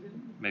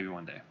 Maybe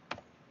one day.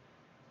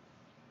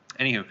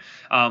 Anywho,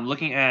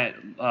 looking at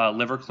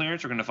liver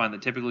clearance, we're going to find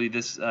that typically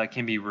this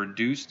can be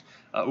reduced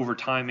over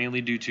time,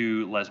 mainly due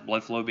to less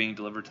blood flow being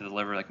delivered to the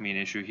liver. That can be an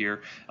issue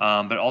here.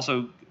 But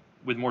also,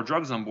 with more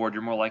drugs on board,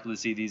 you're more likely to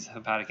see these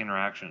hepatic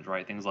interactions,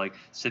 right? Things like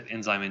CYP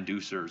enzyme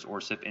inducers or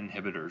CYP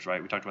inhibitors,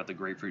 right? We talked about the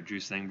grapefruit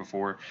juice thing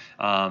before.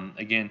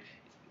 Again,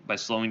 by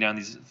slowing down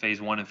these phase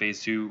 1 and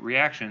phase 2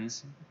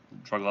 reactions,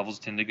 drug levels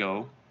tend to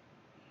go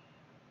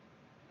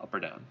up or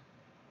down.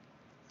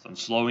 So I'm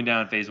slowing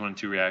down phase 1 and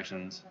 2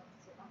 reactions.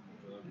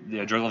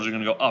 the drug levels are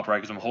going to go up, right?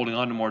 Because I'm holding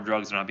on to more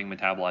drugs, they're not being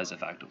metabolized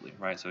effectively,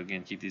 right? So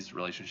again, keep these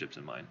relationships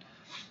in mind.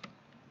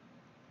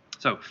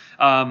 So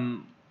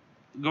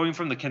going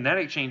from the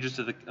kinetic changes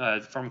to the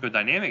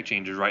pharmacodynamic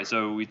changes, right?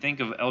 So we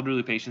think of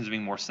elderly patients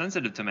being more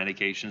sensitive to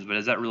medications, but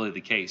is that really the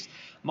case?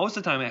 Most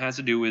of the time it has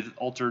to do with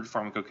altered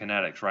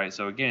pharmacokinetics, right?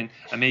 So again,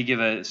 I may give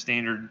a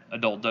standard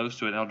adult dose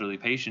to an elderly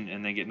patient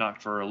and they get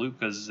knocked for a loop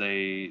because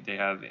they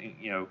have,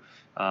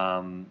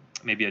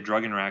 maybe a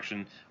drug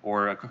interaction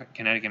or a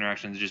kinetic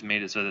interaction that just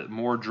made it so that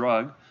more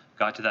drug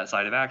got to that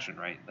site of action,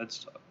 right?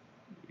 That's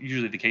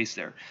usually the case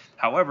there.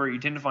 However, you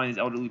tend to find these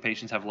elderly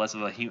patients have less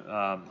of a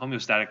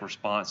homeostatic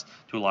response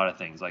to a lot of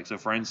things. Like, so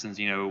for instance,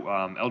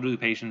 elderly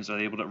patients are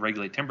able to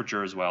regulate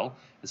temperature as well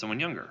as someone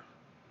younger.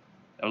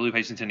 Elderly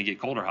patients tend to get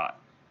cold or hot.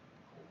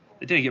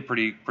 They tend to get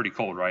pretty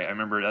cold, right? I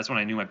remember that's when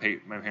I knew my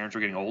parents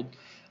were getting old.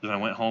 When I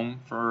went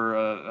home for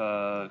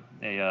an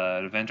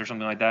event or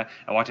something like that,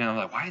 I walked in and I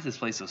was like, why is this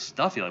place so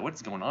stuffy? Like,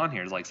 what's going on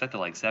here? It's like set to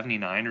like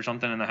 79 or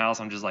something in the house.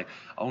 I'm just like,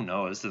 oh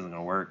no, this isn't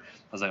gonna work.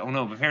 I was like, oh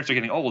no, my parents are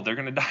getting old. They're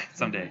gonna die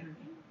someday.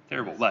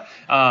 Terrible. But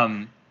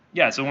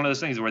yeah, so one of those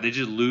things where they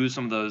just lose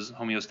some of those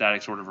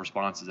homeostatic sort of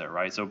responses there,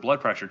 right? So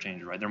blood pressure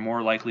changes, right? They're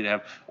more likely to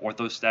have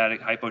orthostatic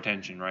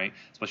hypotension, right?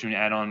 Especially when you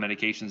add on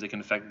medications that can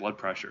affect blood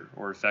pressure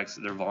or affects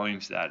their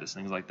volume status,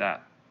 things like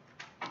that.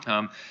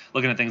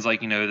 Looking at things like,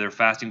 their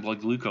fasting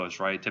blood glucose,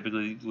 right?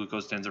 Typically,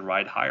 glucose tends to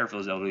ride higher for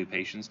those elderly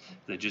patients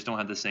that just don't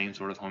have the same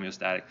sort of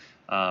homeostatic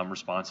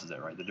responses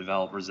there, right? They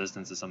develop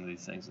resistance to some of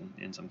these things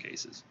in some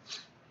cases.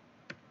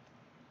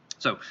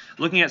 So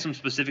looking at some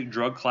specific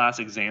drug class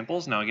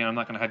examples. Now, again, I'm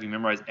not going to have you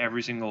memorize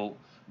every single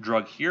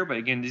drug here, but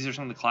again, these are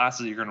some of the classes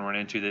that you're going to run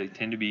into that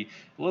tend to be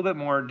a little bit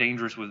more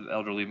dangerous with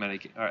elderly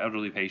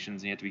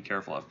patients, and you have to be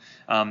careful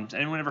of.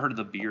 Anyone ever heard of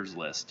the Beers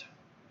list?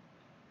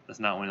 That's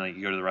not when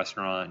you go to the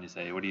restaurant and you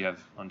say, what do you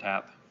have on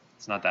tap?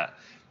 It's not that.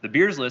 The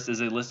Beers list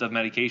is a list of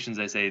medications.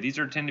 They say these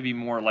tend to be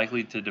more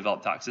likely to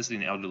develop toxicity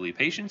in elderly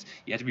patients.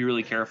 You have to be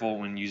really careful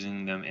when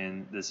using them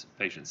in this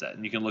patient set.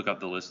 And you can look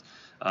up the list,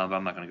 but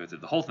I'm not going to go through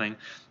the whole thing.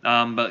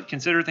 But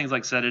consider things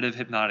like sedative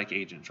hypnotic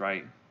agents,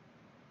 right?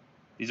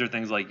 These are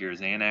things like your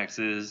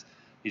Xanaxes.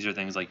 These are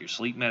things like your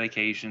sleep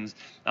medications.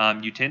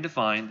 You tend to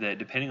find that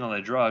depending on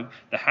the drug,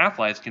 the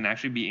half-lives can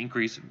actually be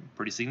increased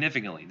pretty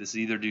significantly. This is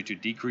either due to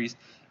decreased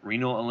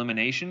renal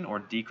elimination or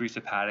decreased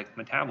hepatic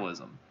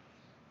metabolism.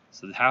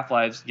 So the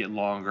half-lives get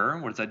longer.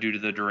 What does that do to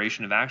the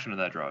duration of action of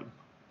that drug?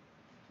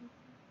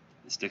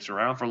 It sticks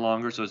around for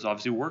longer, so it's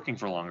obviously working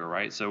for longer,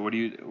 right? So what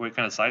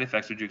kind of side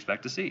effects would you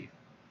expect to see?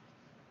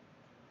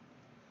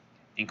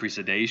 Increased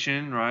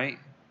sedation, right?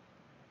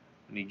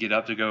 When you get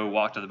up to go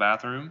walk to the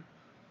bathroom,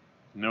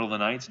 middle of the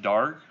night, it's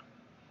dark,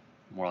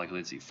 more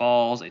likely to see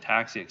falls,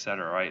 ataxia,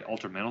 etc., right?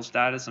 Altered mental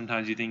status.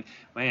 Sometimes you think,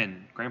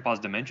 man, grandpa's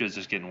dementia is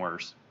just getting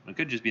worse. It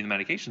could just be the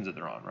medications that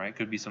they're on, right? It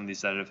could be some of these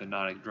sedative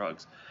hypnotic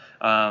drugs.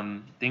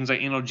 Things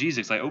like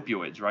analgesics, like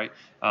opioids, right?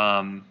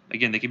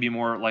 Again, they can be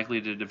more likely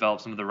to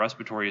develop some of the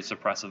respiratory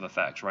suppressive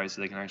effects, right?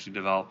 So they can actually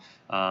develop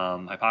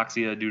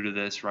hypoxia due to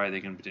this, right? They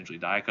can potentially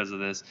die because of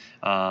this.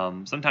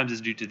 Sometimes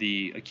it's due to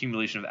the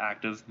accumulation of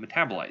active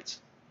metabolites.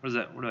 What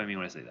do I mean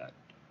when I say that?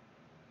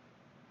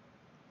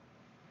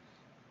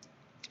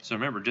 So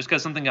remember, just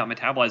because something got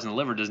metabolized in the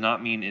liver does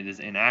not mean it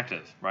is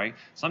inactive, right?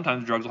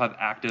 Sometimes drugs will have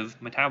active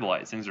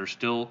metabolites. Things are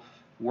still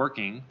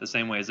working the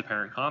same way as the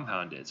parent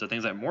compound did. So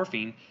things like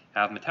morphine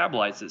have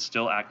metabolites that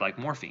still act like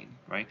morphine,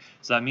 right?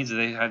 So that means that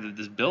they have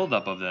this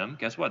buildup of them.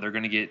 Guess what? They're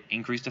going to get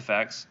increased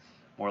effects,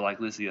 more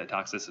likely to see that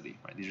toxicity,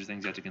 right? These are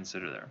things you have to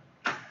consider there.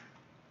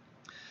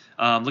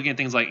 Looking at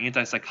things like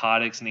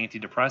antipsychotics and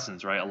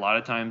antidepressants, right? A lot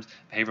of times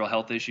behavioral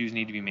health issues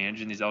need to be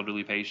managed in these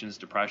elderly patients.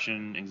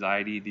 Depression,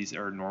 anxiety, these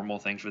are normal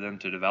things for them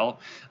to develop.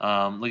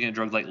 Looking at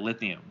drugs like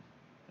lithium.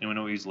 Anyone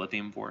know what we use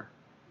lithium for?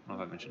 I don't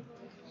know if I mentioned.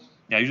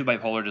 Yeah, usually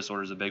bipolar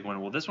disorder is a big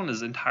one. Well, this one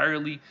is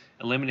entirely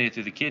eliminated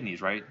through the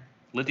kidneys, right?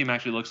 Lithium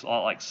actually looks a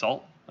lot like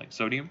salt, like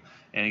sodium,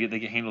 and they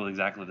get handled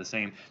exactly the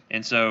same.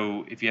 And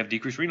so if you have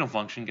decreased renal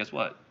function, guess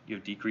what? You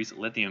have decreased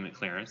lithium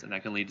clearance, and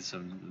that can lead to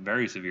some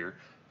very severe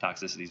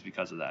toxicities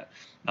because of that.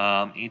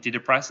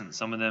 Antidepressants,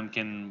 some of them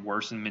can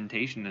worsen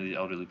mentation in the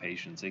elderly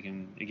patients. They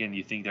can, again,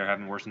 you think they're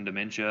having worsened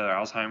dementia or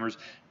Alzheimer's,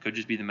 could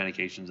just be the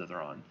medications that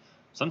they're on.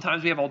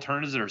 Sometimes we have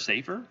alternatives that are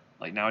safer.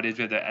 Like nowadays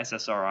we have the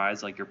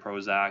SSRIs, like your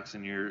Prozacs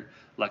and your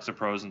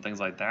Lexapros and things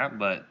like that,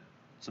 but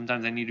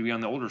sometimes they need to be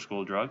on the older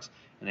school drugs,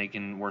 and they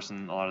can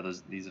worsen a lot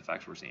of these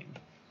effects we're seeing.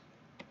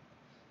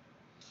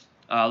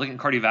 Looking at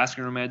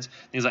cardiovascular meds,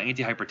 things like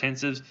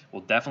antihypertensives will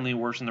definitely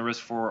worsen the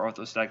risk for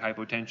orthostatic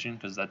hypotension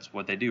because that's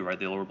what they do, right?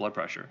 They lower blood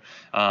pressure.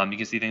 You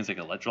can see things like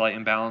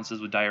electrolyte imbalances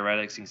with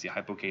diuretics. You can see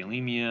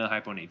hypokalemia,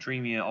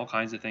 hyponatremia, all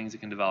kinds of things that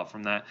can develop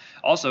from that.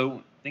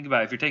 Also, think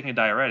about it, if you're taking a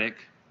diuretic,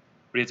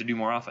 what do you have to do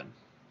more often?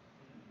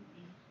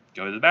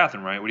 Go to the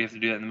bathroom, right? What do you have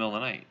to do that in the middle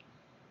of the night?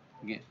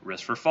 Again,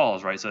 risk for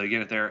falls, right? So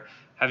again, if they're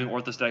having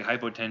orthostatic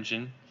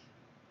hypotension,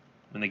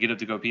 when they get up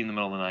to go pee in the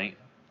middle of the night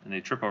and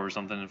they trip over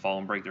something and fall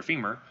and break their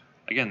femur,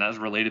 Again, that's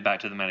related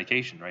back to the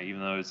medication, right?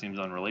 Even though it seems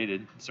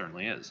unrelated, it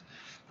certainly is.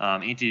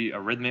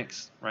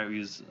 Antiarrhythmics, right? We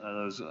use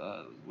those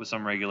with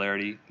some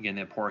regularity. Again,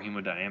 they have poor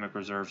hemodynamic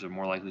reserves. They're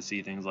more likely to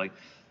see things like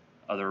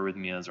other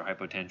arrhythmias or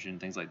hypotension,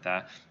 things like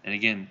that. And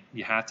again,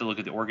 you have to look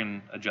at the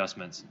organ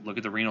adjustments, look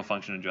at the renal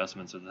function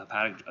adjustments or the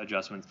hepatic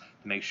adjustments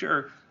to make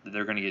sure that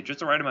they're going to get just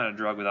the right amount of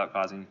drug without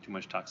causing too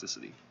much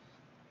toxicity.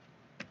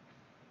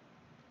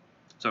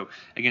 So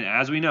again,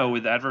 as we know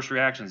with adverse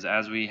reactions,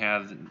 as we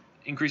have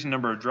increasing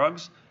number of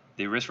drugs,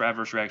 the risk for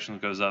adverse reactions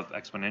goes up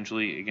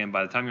exponentially. Again,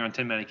 by the time you're on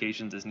 10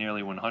 medications, it's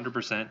nearly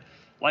 100%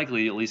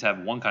 likely to at least have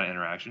one kind of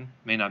interaction.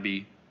 May not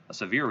be a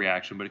severe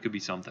reaction, but it could be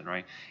something,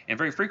 right? And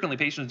very frequently,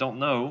 patients don't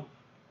know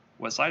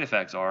what side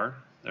effects are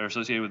that are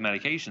associated with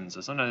medications. So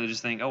sometimes they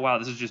just think, oh, wow,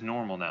 this is just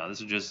normal now. This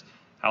is just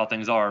how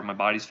things are. My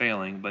body's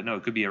failing. But no,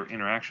 it could be an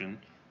interaction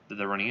that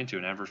they're running into,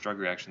 an adverse drug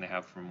reaction they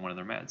have from one of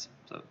their meds.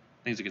 So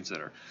things to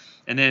consider.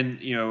 And then,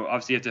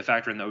 obviously you have to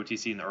factor in the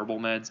OTC and the herbal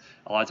meds.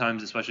 A lot of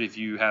times, especially if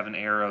you have an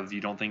error of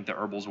you don't think the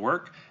herbals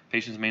work,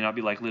 patients may not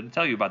be likely to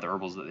tell you about the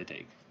herbals that they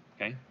take.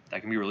 Okay,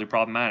 that can be really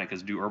problematic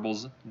because do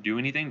herbals do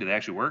anything? Do they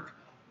actually work?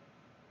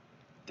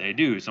 They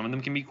do. Some of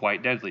them can be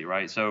quite deadly,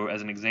 right? So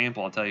as an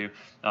example, I'll tell you,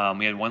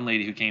 we had one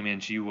lady who came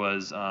in. She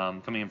was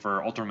coming in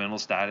for altered mental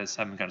status,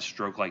 having kind of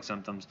stroke-like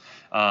symptoms,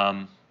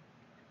 and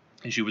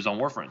she was on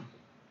warfarin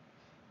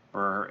for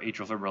her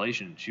atrial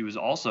fibrillation. She was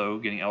also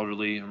getting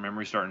elderly, her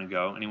memory starting to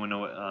go. Anyone know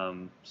what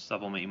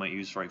supplement you might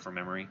use for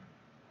memory?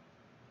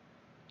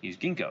 Use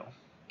ginkgo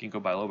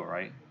biloba,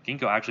 right?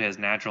 Ginkgo actually has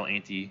natural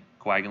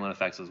anticoagulant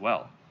effects as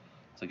well.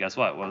 So guess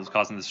what? What was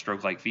causing the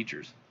stroke-like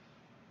features?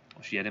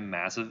 Well, she had a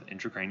massive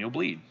intracranial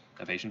bleed.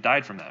 That patient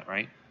died from that,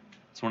 right?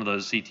 It's one of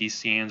those CT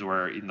scans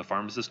where even the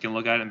pharmacist can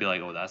look at it and be like,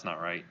 oh, that's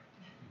not right.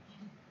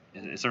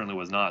 It certainly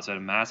was not. So it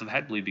had a massive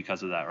head bleed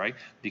because of that, right?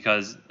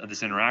 Because of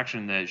this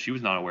interaction that she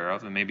was not aware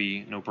of, and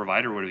maybe no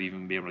provider would have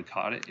even been able to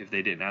caught it if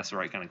they didn't ask the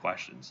right kind of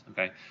questions,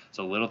 okay?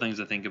 So little things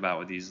to think about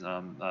with these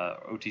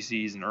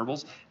OTCs and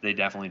herbals, they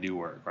definitely do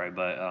work, right?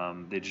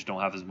 But they just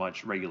don't have as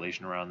much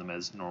regulation around them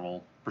as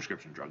normal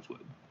prescription drugs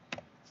would.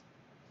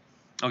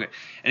 Okay,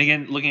 and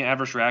again, looking at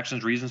adverse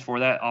reactions, reasons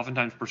for that,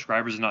 oftentimes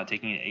prescribers are not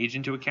taking age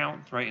into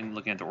account, right, and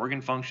looking at the organ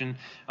function.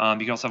 You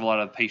can also have a lot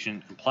of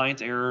patient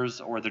compliance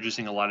errors, or they're just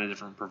seeing a lot of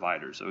different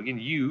providers. So again,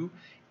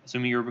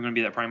 assuming you're going to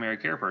be that primary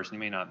care person, you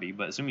may not be,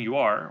 but assuming you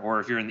are, or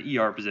if you're in the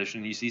ER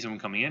position, you see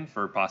someone coming in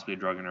for possibly a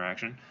drug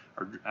interaction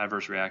or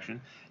adverse reaction,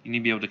 you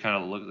need to be able to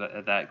kind of look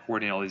at that,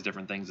 coordinate all these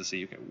different things to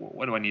see, okay,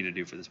 what do I need to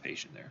do for this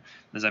patient there?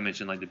 As I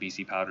mentioned, like the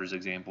BC powders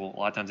example, a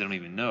lot of times they don't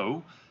even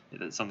know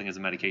that something is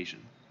a medication.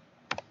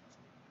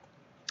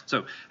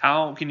 So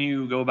how can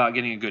you go about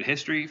getting a good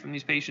history from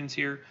these patients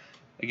here?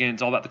 Again,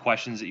 it's all about the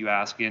questions that you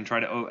ask. Again, try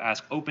to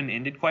ask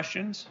open-ended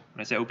questions.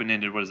 When I say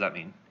open-ended, what does that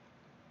mean?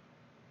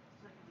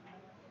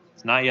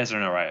 It's not yes or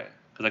no, right?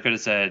 Because I could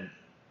have said,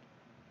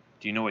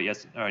 do you know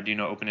what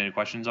open-ended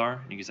questions are?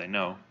 And you can say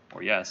no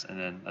or yes, and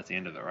then that's the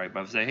end of it, right?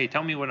 But if I say, hey,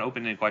 tell me what an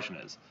open-ended question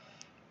is,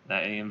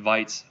 that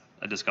invites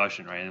a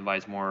discussion, right? It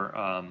invites more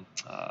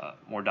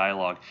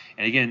dialogue.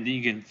 And again,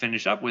 you can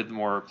finish up with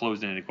more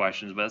closed-ended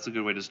questions, but that's a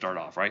good way to start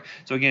off, right?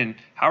 So again,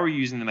 how are you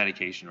using the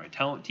medication,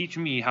 right? Teach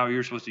me how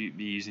you're supposed to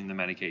be using the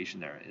medication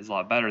there. It's a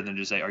lot better than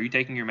just say, are you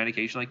taking your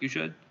medication like you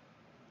should?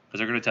 Because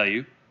they're going to tell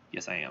you,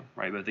 yes, I am,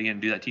 right? But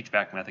again, do that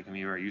teach-back method can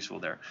be very useful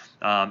there.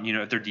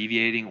 If they're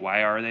deviating,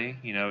 why are they?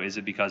 Is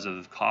it because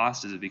of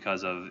cost? Is it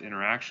because of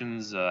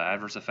interactions,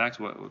 adverse effects?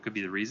 What could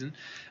be the reason?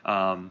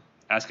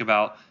 Ask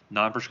about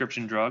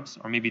non-prescription drugs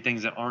or maybe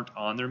things that aren't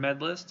on their med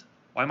list.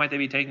 Why might they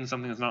be taking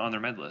something that's not on their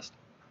med list?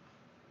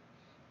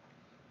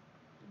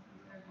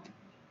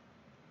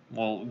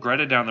 Well,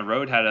 Greta down the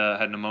road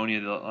had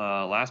pneumonia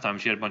last time.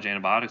 She had a bunch of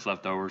antibiotics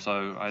left over,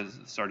 so I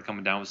started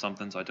coming down with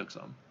something, so I took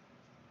some.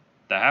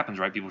 That happens,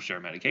 right? People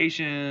share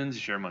medications,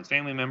 share amongst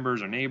family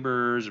members or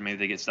neighbors, or maybe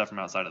they get stuff from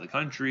outside of the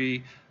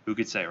country. Who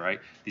could say,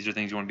 right? These are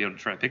things you want to be able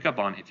to try to pick up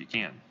on if you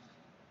can.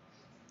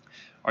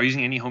 Are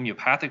using any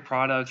homeopathic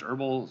products,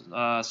 herbal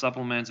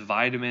supplements,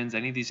 vitamins,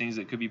 any of these things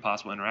that could be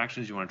possible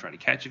interactions you want to try to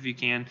catch if you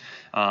can.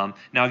 Now,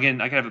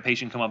 again, I could have a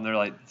patient come up and they're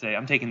like, say,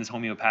 I'm taking this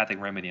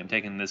homeopathic remedy, I'm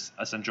taking this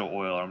essential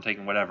oil, or I'm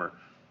taking whatever.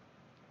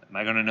 Am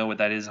I going to know what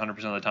that is 100%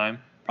 of the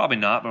time? Probably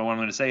not, but what I'm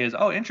going to say is,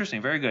 oh,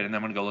 interesting, very good, and then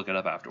I'm going to go look it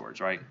up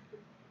afterwards, right?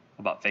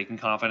 About faking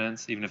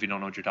confidence, even if you don't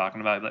know what you're talking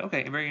about. Like,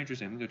 okay, very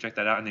interesting, I'm going to go check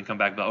that out, and then come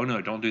back, but oh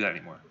no, don't do that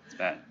anymore. It's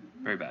bad,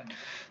 very bad.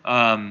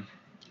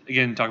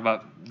 Again, talk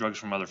about drugs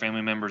from other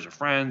family members or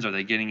friends. Are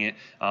they getting it,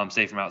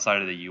 say, from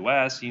outside of the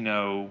U.S.?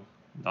 Not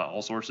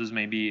all sources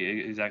may be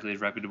exactly as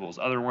reputable as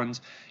other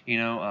ones.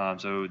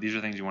 So these are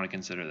things you want to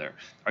consider there.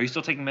 Are you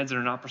still taking meds that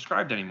are not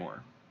prescribed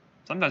anymore?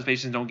 Sometimes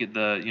patients don't get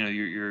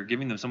you're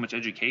giving them so much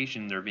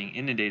education, they're being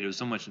inundated with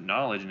so much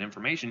knowledge and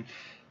information,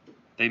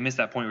 they miss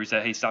that point where you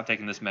say, hey, stop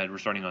taking this med, we're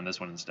starting on this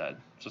one instead.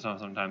 So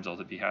sometimes they'll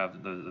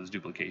have those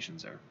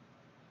duplications there.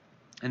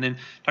 And then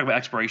talk about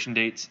expiration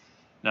dates.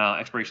 Now,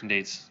 expiration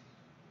dates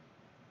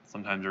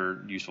sometimes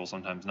are useful,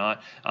 sometimes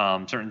not.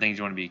 Certain things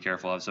you want to be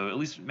careful of. So at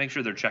least make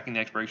sure they're checking the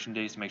expiration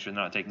dates to make sure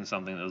they're not taking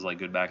something that was like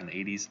good back in the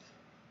 80s,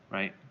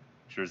 right?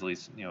 sure it's at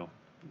least,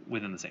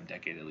 within the same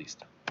decade at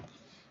least.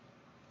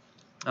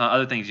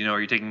 Other things,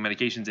 are you taking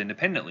medications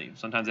independently?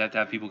 Sometimes they have to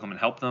have people come and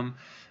help them.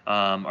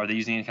 Are they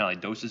using any kind of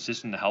like dosage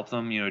system to help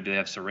them? Do they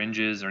have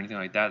syringes or anything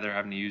like that they're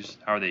having to use?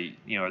 How are they,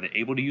 are they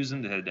able to use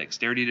them? Do they have the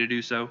dexterity to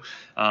do so?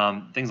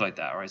 Things like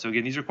that, all right? So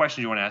again, these are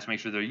questions you want to ask,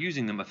 make sure they're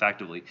using them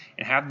effectively,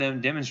 and have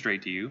them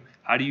demonstrate to you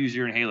how to use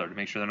your inhaler to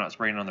make sure they're not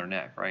spraying it on their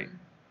neck, right?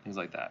 Things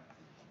like that.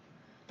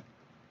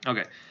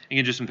 Okay,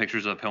 again, just some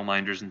pictures of pill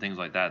minders and things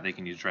like that they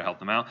can use to try to help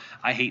them out.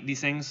 I hate these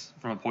things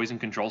from a poison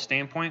control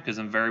standpoint because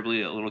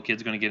invariably a little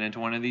kid's going to get into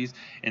one of these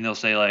and they'll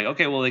say like,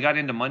 okay, well they got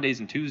into Mondays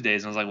and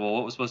Tuesdays, and I was like, well,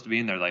 what was supposed to be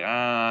in there? Like,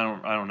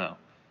 I don't know.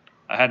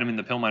 I had them in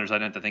the pill minders, I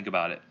didn't have to think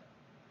about it.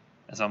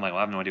 And so I'm like, well,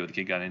 I have no idea what the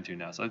kid got into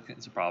now, so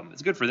it's a problem.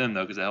 It's good for them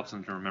though because it helps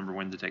them to remember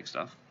when to take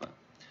stuff.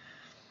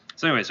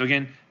 So anyway, so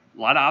again,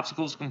 a lot of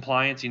obstacles to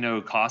compliance.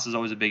 Cost is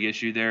always a big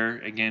issue there.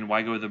 Again,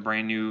 why go with a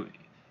brand new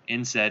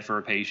NSAID for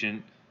a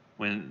patient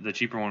when the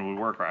cheaper one would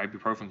work, or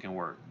ibuprofen can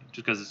work?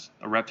 Just because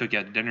a rep took you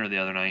out to dinner the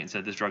other night and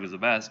said this drug is the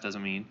best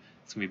doesn't mean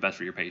it's going to be best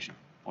for your patient.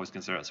 Always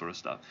consider that sort of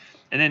stuff.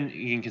 And then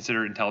you can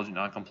consider intelligent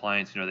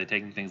noncompliance. Are they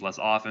taking things less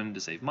often to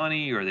save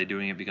money, or are they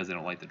doing it because they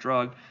don't like the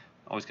drug?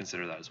 Always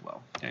consider that as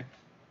well. Okay.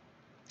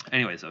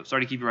 Anyway, so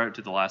sorry to keep you right up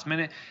to the last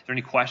minute. Are there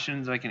any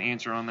questions I can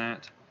answer on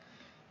that?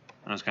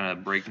 I know it's kind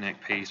of breakneck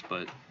pace,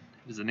 but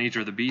it's the nature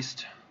of the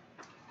beast.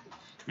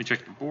 Let me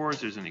check the board if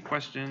there's any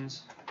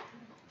questions.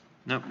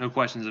 Nope, no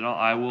questions at all.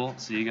 I will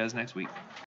see you guys next week.